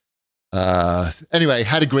in. Anyway,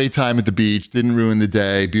 had a great time at the beach. Didn't ruin the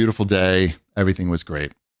day. Beautiful day. Everything was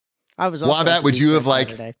great. I was also Wombat, would you have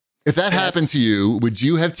If that Yes. happened to you, would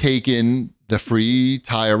you have taken the free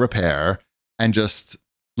tire repair and just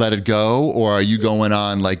let it go? Or are you going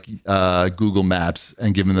on like Google Maps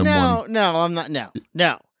and giving them one? No, I'm not.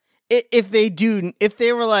 No. If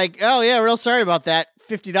they were like, oh yeah, real sorry about that,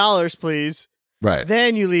 $50, please. Right.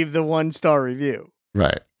 Then you leave the 1-star review.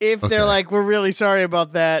 Right. If Okay. they're like, we're really sorry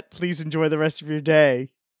about that, please enjoy the rest of your day,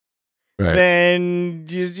 Right. then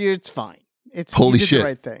it's fine. Holy you did shit. the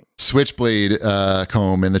right thing. Switchblade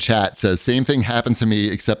comb in the chat says, same thing happened to me,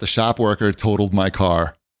 except the shop worker totaled my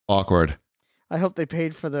car. Awkward. I hope they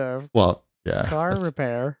paid for the Well, yeah. car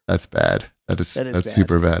repair. That's bad. That's That is bad.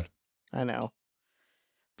 super bad. I know.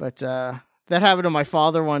 But that happened to my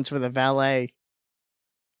father once with a valet.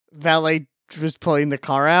 Valet was pulling the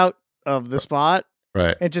car out of the spot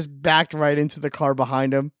Right. and just backed right into the car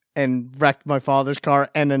behind him and wrecked my father's car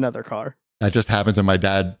and another car. That just happened to my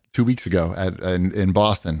dad 2 weeks ago in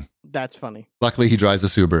Boston. That's funny. Luckily, he drives a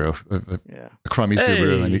Subaru, Yeah. a crummy Hey.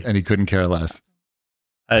 Subaru, and he couldn't care less.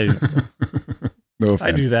 I No offense.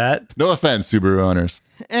 I do that. No offense, Subaru owners.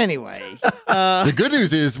 Anyway, The good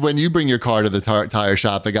news is when you bring your car to the tire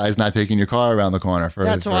shop, the guy's not taking your car around the corner for a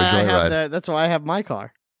that's why I joyride. have that's why I have my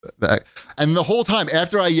car. And the whole time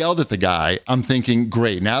after I yelled at the guy, I'm thinking,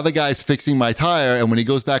 great, now the guy's fixing my tire. And when he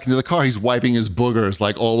goes back into the car, he's wiping his boogers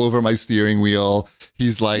like all over my steering wheel.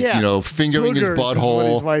 He's like, Yeah. fingering his Boogers is what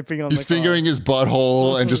butthole. he's wiping on He's the car. fingering his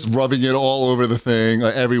butthole and just rubbing it all over the thing,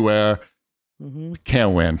 like, everywhere. Mm-hmm.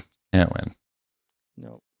 Can't win. Can't win.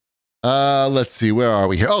 No. Let's see. Where are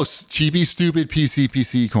we here? Oh, cheapy, stupid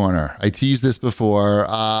PC corner. I teased this before.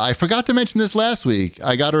 I forgot to mention this last week.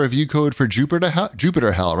 I got a review code for Jupiter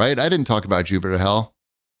Hell, right? I didn't talk about Jupiter Hell.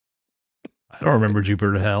 I don't remember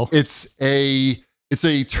Jupiter to Hell. It's a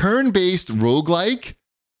turn-based roguelike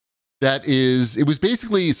it was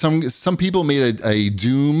basically some people made a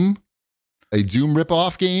Doom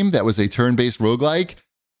ripoff game that was a turn-based roguelike.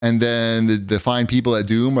 And then the fine people at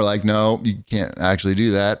Doom were like, no, you can't actually do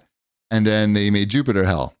that. And then they made Jupiter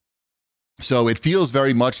Hell. So it feels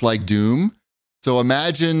very much like Doom. So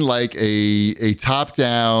imagine like a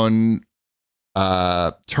top-down,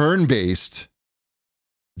 turn-based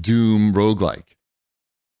Doom roguelike.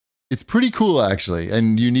 It's pretty cool, actually,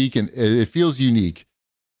 and unique, and it feels unique.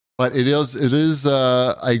 But it is.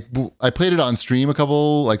 I played it on stream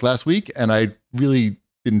last week, and I really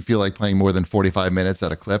didn't feel like playing more than 45 minutes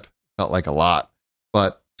at a clip. Felt like a lot,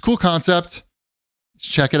 but it's a cool concept.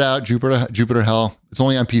 Check it out, Jupiter Hell. It's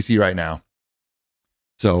only on PC right now.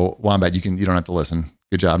 So Wombat, you don't have to listen.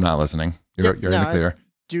 Good job not listening. You're in the clear.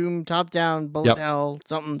 Doom top down bullet Yep. hell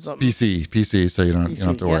something. PC, so you don't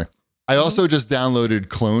have to worry. Yep. I also just downloaded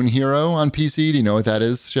Clone Hero on PC. Do you know what that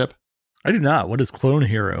is, Ship? I do not. What is Clone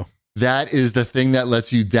Hero? That is the thing that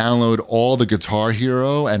lets you download all the Guitar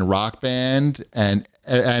Hero and Rock Band and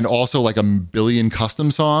also like a billion custom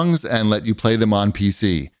songs and let you play them on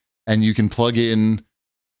PC. And you can plug in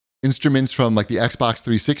instruments from like the Xbox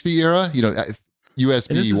 360 era, USB.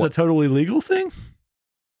 And this is a totally legal thing?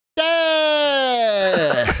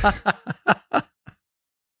 Yeah!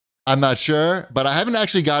 I'm not sure, but I haven't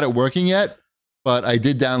actually got it working yet, but I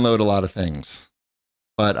did download a lot of things.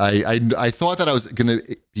 But I thought that I was going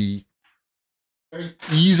to be very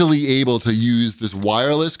easily able to use this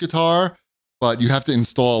wireless guitar, but you have to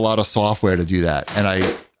install a lot of software to do that. And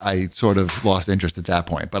I sort of lost interest at that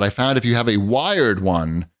point. But I found if you have a wired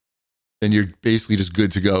one, then you're basically just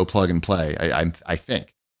good to go, plug and play, I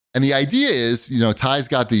think. And the idea is, Ty's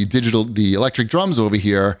got the electric drums over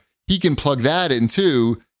here. He can plug that in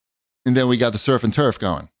too. And then we got the surf and turf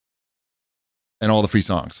going. And all the free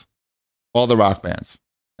songs. All the rock bands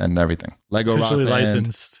and everything. Lego Officially Rock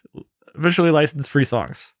Band. licensed free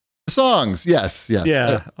songs. Songs, yes.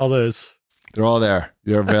 Yeah, all those. They're all there.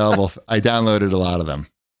 They're available. I downloaded a lot of them.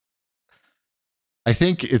 I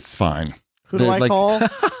think it's fine. Who do I call?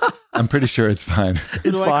 I'm pretty sure it's fine. Who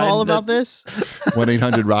It's do I fine. call about this?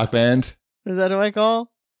 1-800 Rock Band. Is that who I call?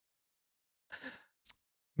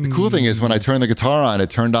 The cool thing is when I turned the guitar on, it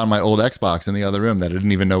turned on my old Xbox in the other room that I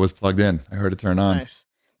didn't even know was plugged in. I heard it turn on. Nice.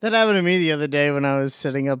 That happened to me the other day when I was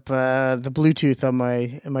setting up the Bluetooth on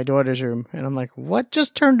in my daughter's room, and I'm like, "What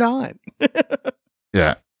just turned on?"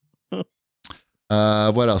 Yeah.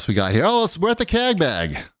 What else we got here? Oh, we're at the CAG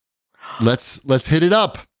bag. Let's hit it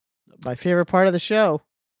up. My favorite part of the show.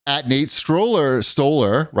 At Nate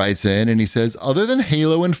Stoller writes in and he says, other than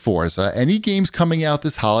Halo and Forza, any games coming out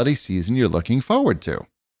this holiday season you're looking forward to?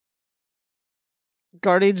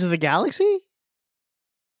 Guardians of the Galaxy?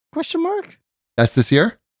 Question mark? That's this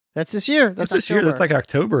year? That's this year. That's this year. That's like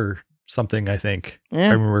October something, I think. If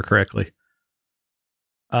I remember correctly.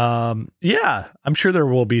 Yeah, I'm sure there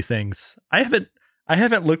will be things. I I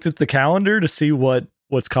haven't looked at the calendar to see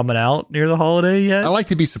what's coming out near the holiday yet. I like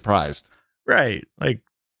to be surprised. Right. Like,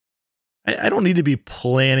 I don't need to be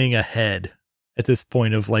planning ahead at this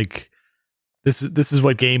point of like, this is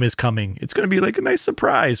what game is coming. It's going to be like a nice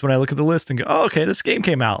surprise when I look at the list and go, oh, okay, this game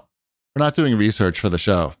came out. We're not doing research for the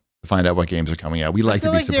show to find out what games are coming out. We like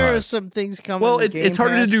to be surprised. There are some things coming. Well, it's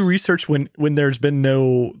harder to do research when there's been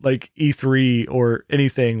no like E3 or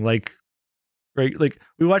anything like, right? Like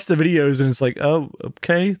we watch the videos and it's like, oh,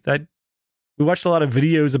 okay, that we watched a lot of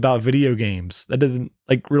videos about video games. That doesn't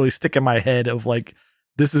like really stick in my head of like,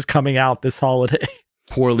 this is coming out this holiday.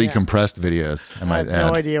 Poorly compressed videos, I might add.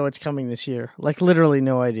 No idea what's coming this year. Like literally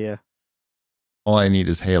no idea. All I need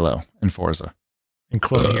is Halo and Forza. And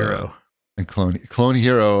Clone Hero. And Clone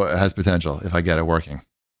Hero has potential if I get it working.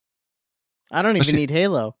 I don't even need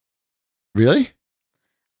Halo. Really?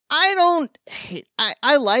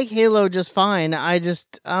 I like Halo just fine. I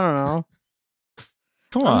don't know.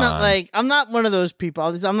 Come on. I'm not one of those people.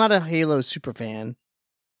 I'm not a Halo super fan.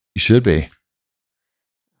 You should be.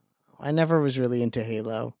 I never was really into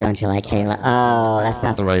Halo. Don't you like Halo? Oh, that's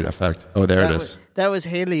not the right effect. Oh, there it is. That was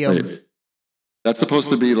Halo. Wait. That's supposed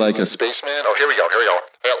to be like a spaceman? Oh, here we go.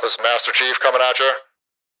 Hey, this is Master Chief coming at you.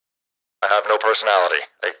 I have no personality.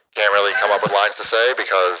 I can't really come up with lines to say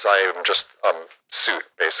because I'm just suit,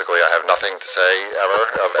 basically. I have nothing to say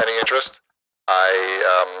ever of any interest.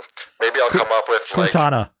 Maybe I'll come up with like...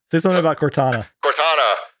 Cortana. Say something about Cortana.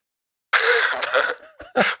 Cortana.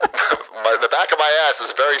 The back of my ass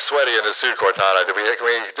is very sweaty in this suit, Cortana. Can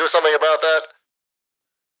we do something about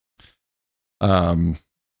that?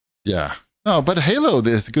 Yeah. No, but Halo,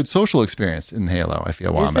 there's a good social experience in Halo, I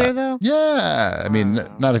feel. Is there, though? Yeah. I mean,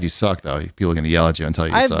 not if you suck, though. People are going to yell at you and tell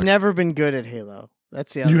you suck. I've never been good at Halo.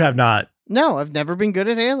 That's the other You have not. No, I've never been good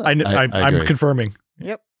at Halo. I'm confirming.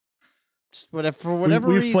 Yep. Just for whatever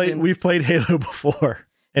reason. We've played Halo before.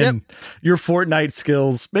 And your Fortnite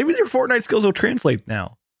skills, maybe your Fortnite skills will translate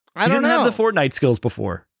now. I don't know. You didn't have the Fortnite skills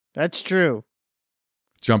before. That's true.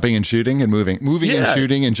 Jumping and shooting and moving and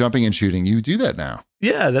shooting and jumping and shooting. You do that now.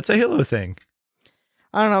 Yeah, that's a Halo thing.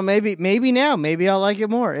 I don't know. Maybe now. Maybe I'll like it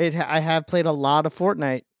more. I have played a lot of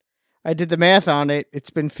Fortnite. I did the math on it. It's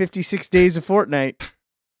been 56 days of Fortnite.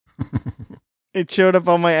 It showed up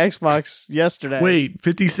on my Xbox yesterday. Wait,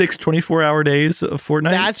 56 24-hour days of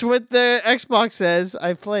Fortnite? That's what the Xbox says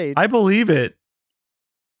I played. I believe it.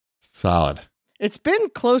 Solid. It's been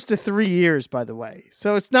close to 3 years, by the way.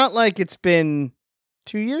 So it's not like it's been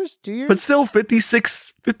 2 years? 2 years? But still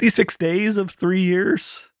 56 days of 3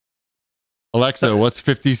 years. Alexa, what's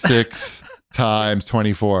 56 times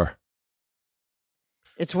 24?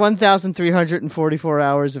 It's 1,344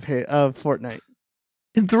 hours of Fortnite.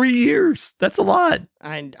 In 3 years. That's a lot.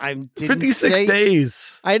 I didn't 56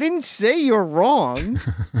 days. I didn't say you're wrong.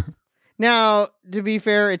 Now, to be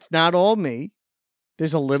fair, it's not all me.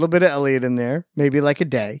 There's a little bit of Elliot in there. Maybe like a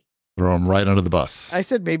day. Throw him right under the bus. I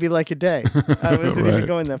said maybe like a day. I wasn't even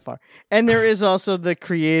going that far. And there is also the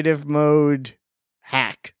creative mode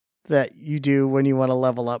hack that you do when you want to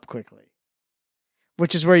level up quickly,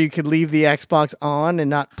 which is where you could leave the Xbox on and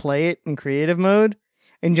not play it in creative mode,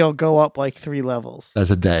 and you'll go up like 3 levels. That's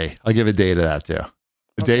a day. I'll give a day to that too.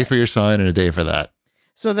 A day for your son and a day for that.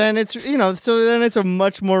 So then it's a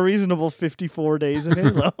much more reasonable 54 days of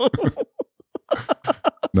Halo.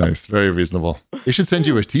 Nice, very reasonable. They should send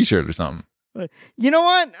you a T-shirt or something. You know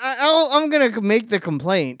what? I'm going to make the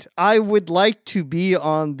complaint. I would like to be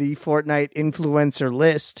on the Fortnite influencer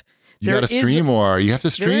list. You got to stream more. You have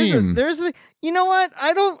to stream. You know what?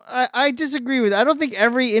 I disagree with. I don't think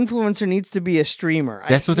every influencer needs to be a streamer.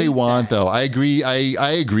 That's what they want, though. I agree.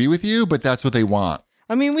 I agree with you, but that's what they want.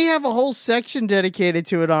 I mean, we have a whole section dedicated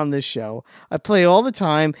to it on this show. I play all the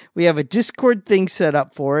time. We have a Discord thing set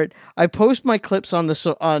up for it. I post my clips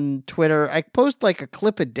on Twitter. I post like a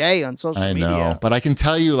clip a day on social media. I know, but I can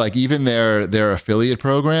tell you, like, even their affiliate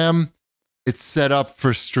program, it's set up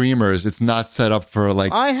for streamers. It's not set up for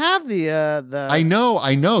like. I have the. I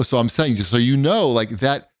know. So I'm saying, just so you know, like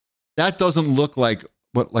that doesn't look like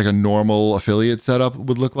what like a normal affiliate setup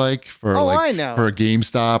would look like for I know. For a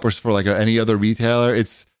GameStop or for like any other retailer.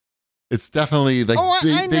 It's definitely like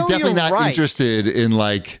they're definitely not interested in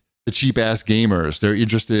like the cheap ass gamers. They're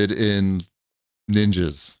interested in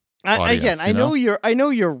ninjas. I know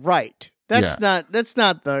you're right. That's not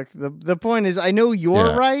the point. Is I know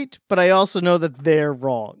you're right, but I also know that they're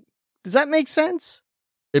wrong. Does that make sense?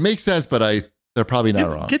 It makes sense, but they're probably not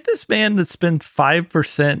wrong. Get this man that spent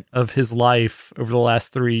 5% of his life over the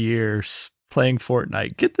last 3 years playing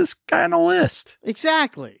Fortnite. Get this guy on the list.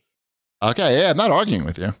 Exactly. Okay, yeah, I'm not arguing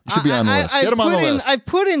with you. You should be on the list. Get him on the list. I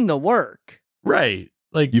put in the work. Right.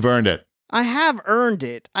 Like you've earned it. I have earned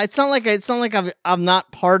it. It's not like I'm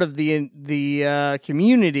not part of the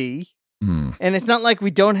community, and it's not like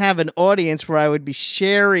we don't have an audience where I would be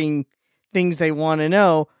sharing things they want to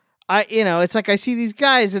know. It's like I see these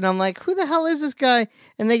guys and I'm like, who the hell is this guy?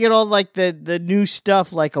 And they get all like the new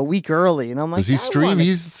stuff like a week early, and I'm like, does he stream?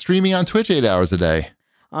 He's streaming on Twitch 8 hours a day.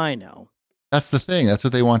 I know. That's the thing. That's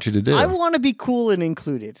what they want you to do. I want to be cool and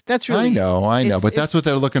included. That's really. I know, but that's what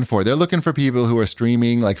they're looking for. They're looking for people who are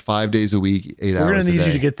streaming like 5 days a week, 8 hours a day. We're going to need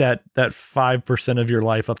you to get that 5% of your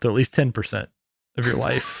life up to at least 10% of your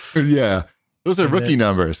life. Yeah, those are rookie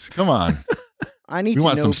numbers. Come on. We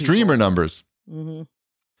want some streamer numbers. Mm-hmm.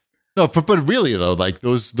 No, but really though, like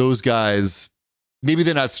those guys, maybe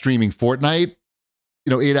they're not streaming Fortnite,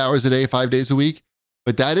 8 hours a day, 5 days a week.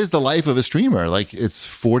 But that is the life of a streamer. Like it's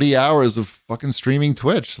 40 hours of fucking streaming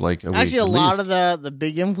Twitch. Like actually, a lot of the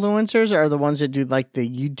big influencers are the ones that do like the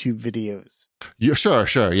YouTube videos. Yeah,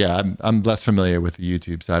 sure. Yeah, I'm less familiar with the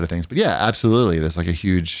YouTube side of things, but yeah, absolutely. There's like a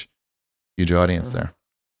huge audience there.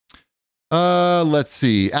 Let's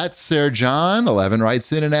see. At Sir John 11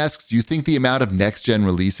 writes in and asks, "Do you think the amount of next gen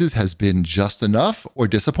releases has been just enough or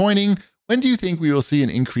disappointing? When do you think we will see an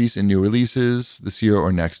increase in new releases this year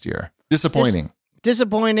or next year?" Disappointing.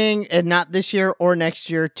 Disappointing, and not this year or next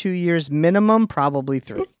year. 2 years minimum, probably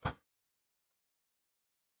 3.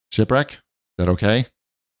 Shipwreck, is that okay?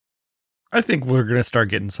 I think we're going to start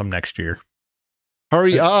getting some next year.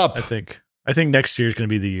 Hurry up! I think next year is going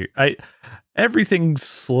to be the year. Everything's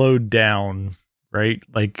slowed down, right?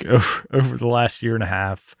 Like over the last year and a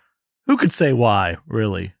half. Who could say why,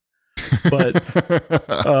 really? But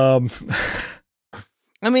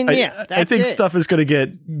I mean, I think stuff is going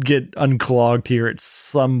to get unclogged here at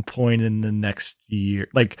some point in the next year,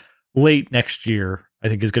 like late next year. I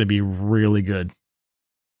think is going to be really good.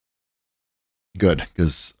 Good,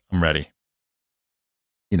 because I'm ready.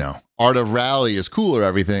 Art of Rally is cooler,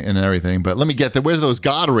 everything. But let me get there. Where's those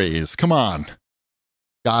God rays? Come on,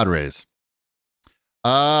 God rays.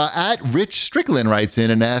 At Rich Strickland writes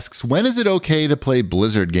in and asks, "When is it okay to play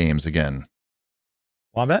Blizzard games again?"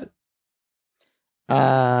 Wombat?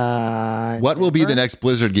 What will be the next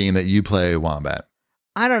Blizzard game that you play, Wombat?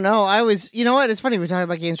 I don't know. You know what? It's funny we're talking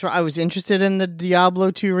about games. I was interested in the Diablo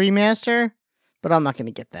 2 remaster, but I'm not going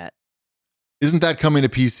to get that. Isn't that coming to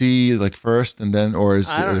PC like first, and then, or is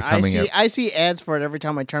it coming? I see ads for it every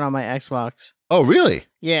time I turn on my Xbox. Oh, really?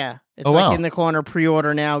 Yeah, it's wow. in the corner.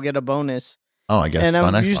 Pre-order now, get a bonus. Oh, I guess. And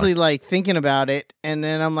I'm Xbox. usually like thinking about it, and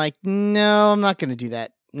then I'm like, no, I'm not going to do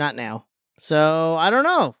that. Not now. So I don't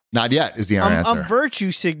know. Not yet is the answer. I'm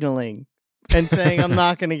virtue signaling and saying I'm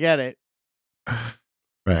not going to get it.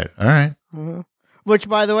 Right. All right. Uh-huh. Which,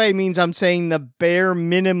 by the way, means I'm saying the bare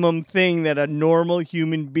minimum thing that a normal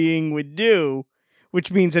human being would do,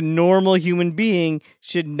 which means a normal human being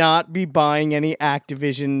should not be buying any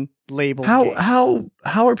Activision labeled games.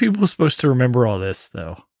 How are people supposed to remember all this,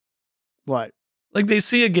 though? What? Like, they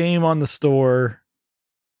see a game on the store,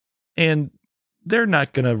 and they're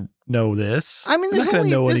not going to know this. I mean, they're not going to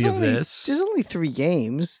know any of this. There's only 3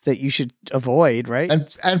 games that you should avoid, right?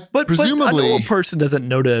 But presumably, a normal person doesn't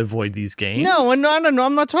know to avoid these games. No, and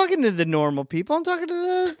I'm not talking to the normal people. I'm talking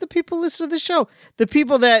to the people who listen to the show. The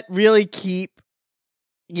people that really keep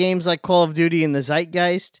games like Call of Duty in the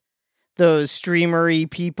zeitgeist. Those streamery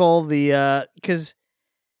people, because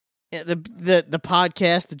the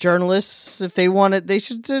podcast, the journalists, if they want it, they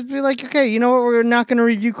should be like, okay, you know what? We're not going to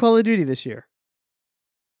review Call of Duty this year.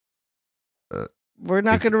 We're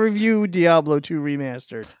not going to review Diablo 2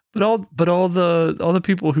 Remastered. But all the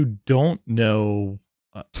people who don't know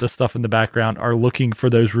the stuff in the background are looking for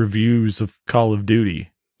those reviews of Call of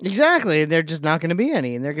Duty. Exactly, and they're just not going to be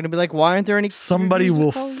any, and they're going to be like, "Why aren't there any?" Somebody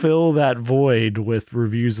will fill that void with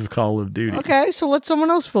reviews of Call of Duty. Okay, so let someone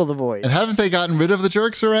else fill the void. And haven't they gotten rid of the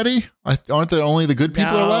jerks already? Aren't there only the good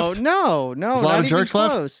people are left? No, There's a lot of jerks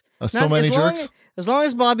left. So many jerks. As long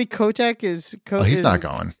as Bobby Kotick is, he's not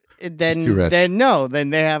going. Then he's too rich. Then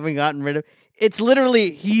they haven't gotten rid of. It's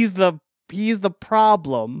literally he's the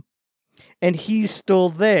problem, and he's still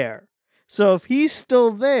there. So if he's still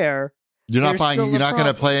there. You're not going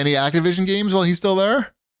to play any Activision games while he's still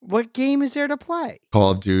there? What game is there to play?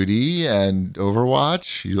 Call of Duty and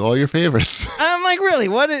Overwatch, all your favorites. I'm like, really?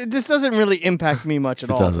 This doesn't really impact me much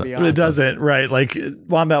at all. Doesn't. To be honest. It doesn't, right? Like,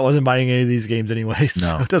 Wombat wasn't buying any of these games anyway,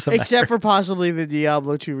 so it doesn't matter. Except for possibly the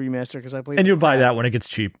Diablo 2 remaster, because I played. And you'll buy that when it gets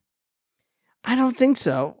cheap. I don't think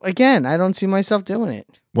so. Again, I don't see myself doing it.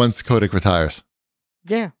 Once Kotick retires.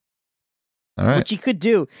 Yeah. All right. Which he could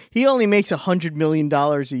do. He only makes $100 million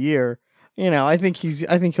a year. I think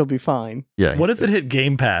he'll be fine. Yeah. What if it hit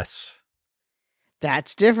Game Pass?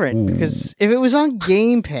 That's different because if it was on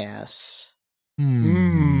Game Pass,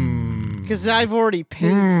 because I've already paid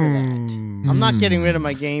for that. I'm not getting rid of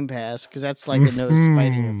my Game Pass because that's like a nose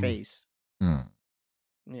spite in your face. Yeah.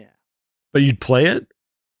 But you'd play it?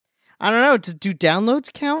 I don't know. Do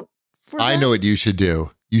downloads count for that? I know what you should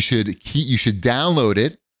do. You should download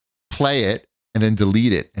it, play it, and then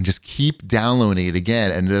delete it, and just keep downloading it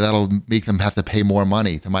again, and that'll make them have to pay more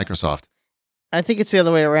money to Microsoft. I think it's the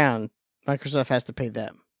other way around. Microsoft has to pay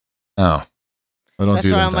them. Oh. Well, don't That's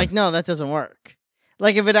do why that. I'm like, no, that doesn't work.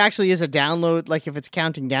 Like, if it actually is a download, like if it's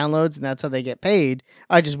counting downloads and that's how they get paid,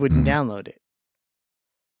 I just wouldn't download it.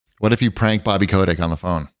 What if you prank Bobby Kotick on the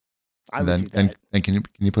phone? I would do that. And can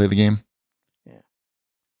you play the game? Yeah.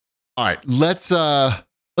 All right, let's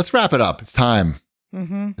wrap it up. It's time.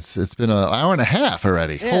 Mm-hmm. It's been an hour and a half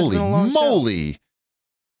already. Yeah, Holy it's been a long moly!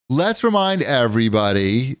 Let's remind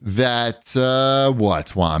everybody that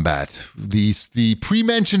Wombat, the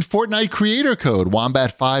pre-mentioned Fortnite creator code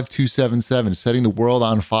Wombat5277, setting the world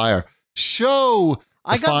on fire.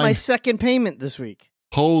 I got my second payment this week.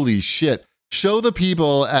 Holy shit! Show the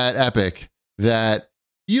people at Epic that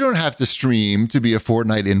you don't have to stream to be a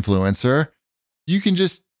Fortnite influencer. You can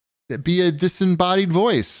just be a disembodied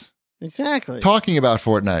voice. Exactly. Talking about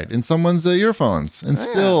Fortnite in someone's earphones and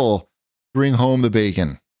still bring home the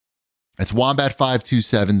bacon. It's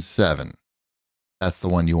Wombat5277. That's the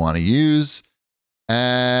one you want to use.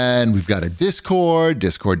 And we've got a Discord,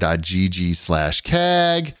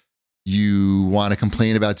 discord.gg/CAG. You want to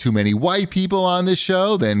complain about too many white people on this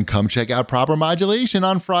show? Then come check out Proper Modulation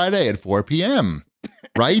on Friday at 4 p.m.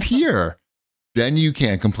 right here. Then you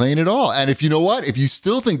can't complain at all. And if you know what? If you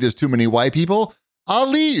still think there's too many white people, I'll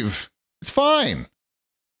leave. It's fine.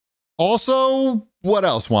 Also, what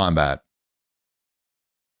else, Wombat?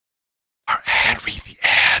 Our ad, read the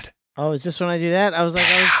ad. Oh, is this when I do that? I was like,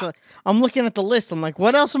 I'm looking at the list. I'm like,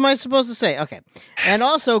 what else am I supposed to say? Okay. And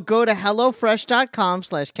also go to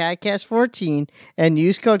HelloFresh.com/CADcast14 and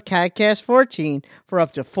use code CADcast14 for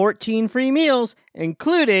up to 14 free meals,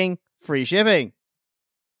 including free shipping.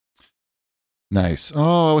 Nice.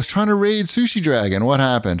 Oh, I was trying to raid Sushi Dragon. What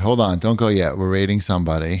happened? Hold on. Don't go yet. We're raiding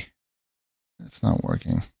somebody. It's not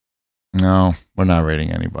working. No, we're not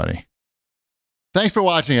raiding anybody. Thanks for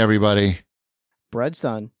watching, everybody. Bread's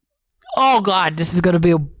done. Oh, God, this is going to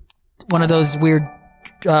be one of those weird...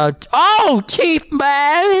 Chief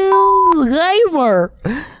Man Gamer!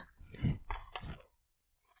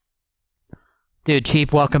 Dude,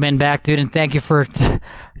 Chief, welcome in back, dude, and thank you for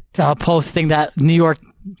posting that New York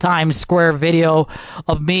Times Square video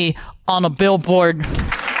of me on a billboard.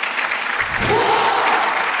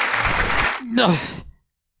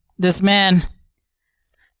 This man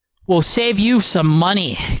will save you some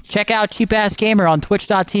money. Check out Cheap Ass Gamer on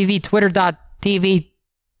twitch.tv,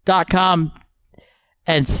 twitter.tv.com,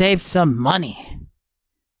 and save some money.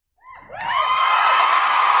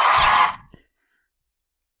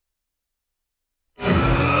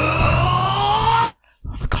 Oh,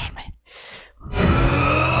 God, man.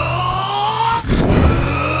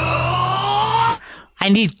 I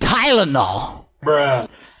need Tylenol. Bruh.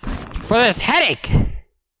 For this headache.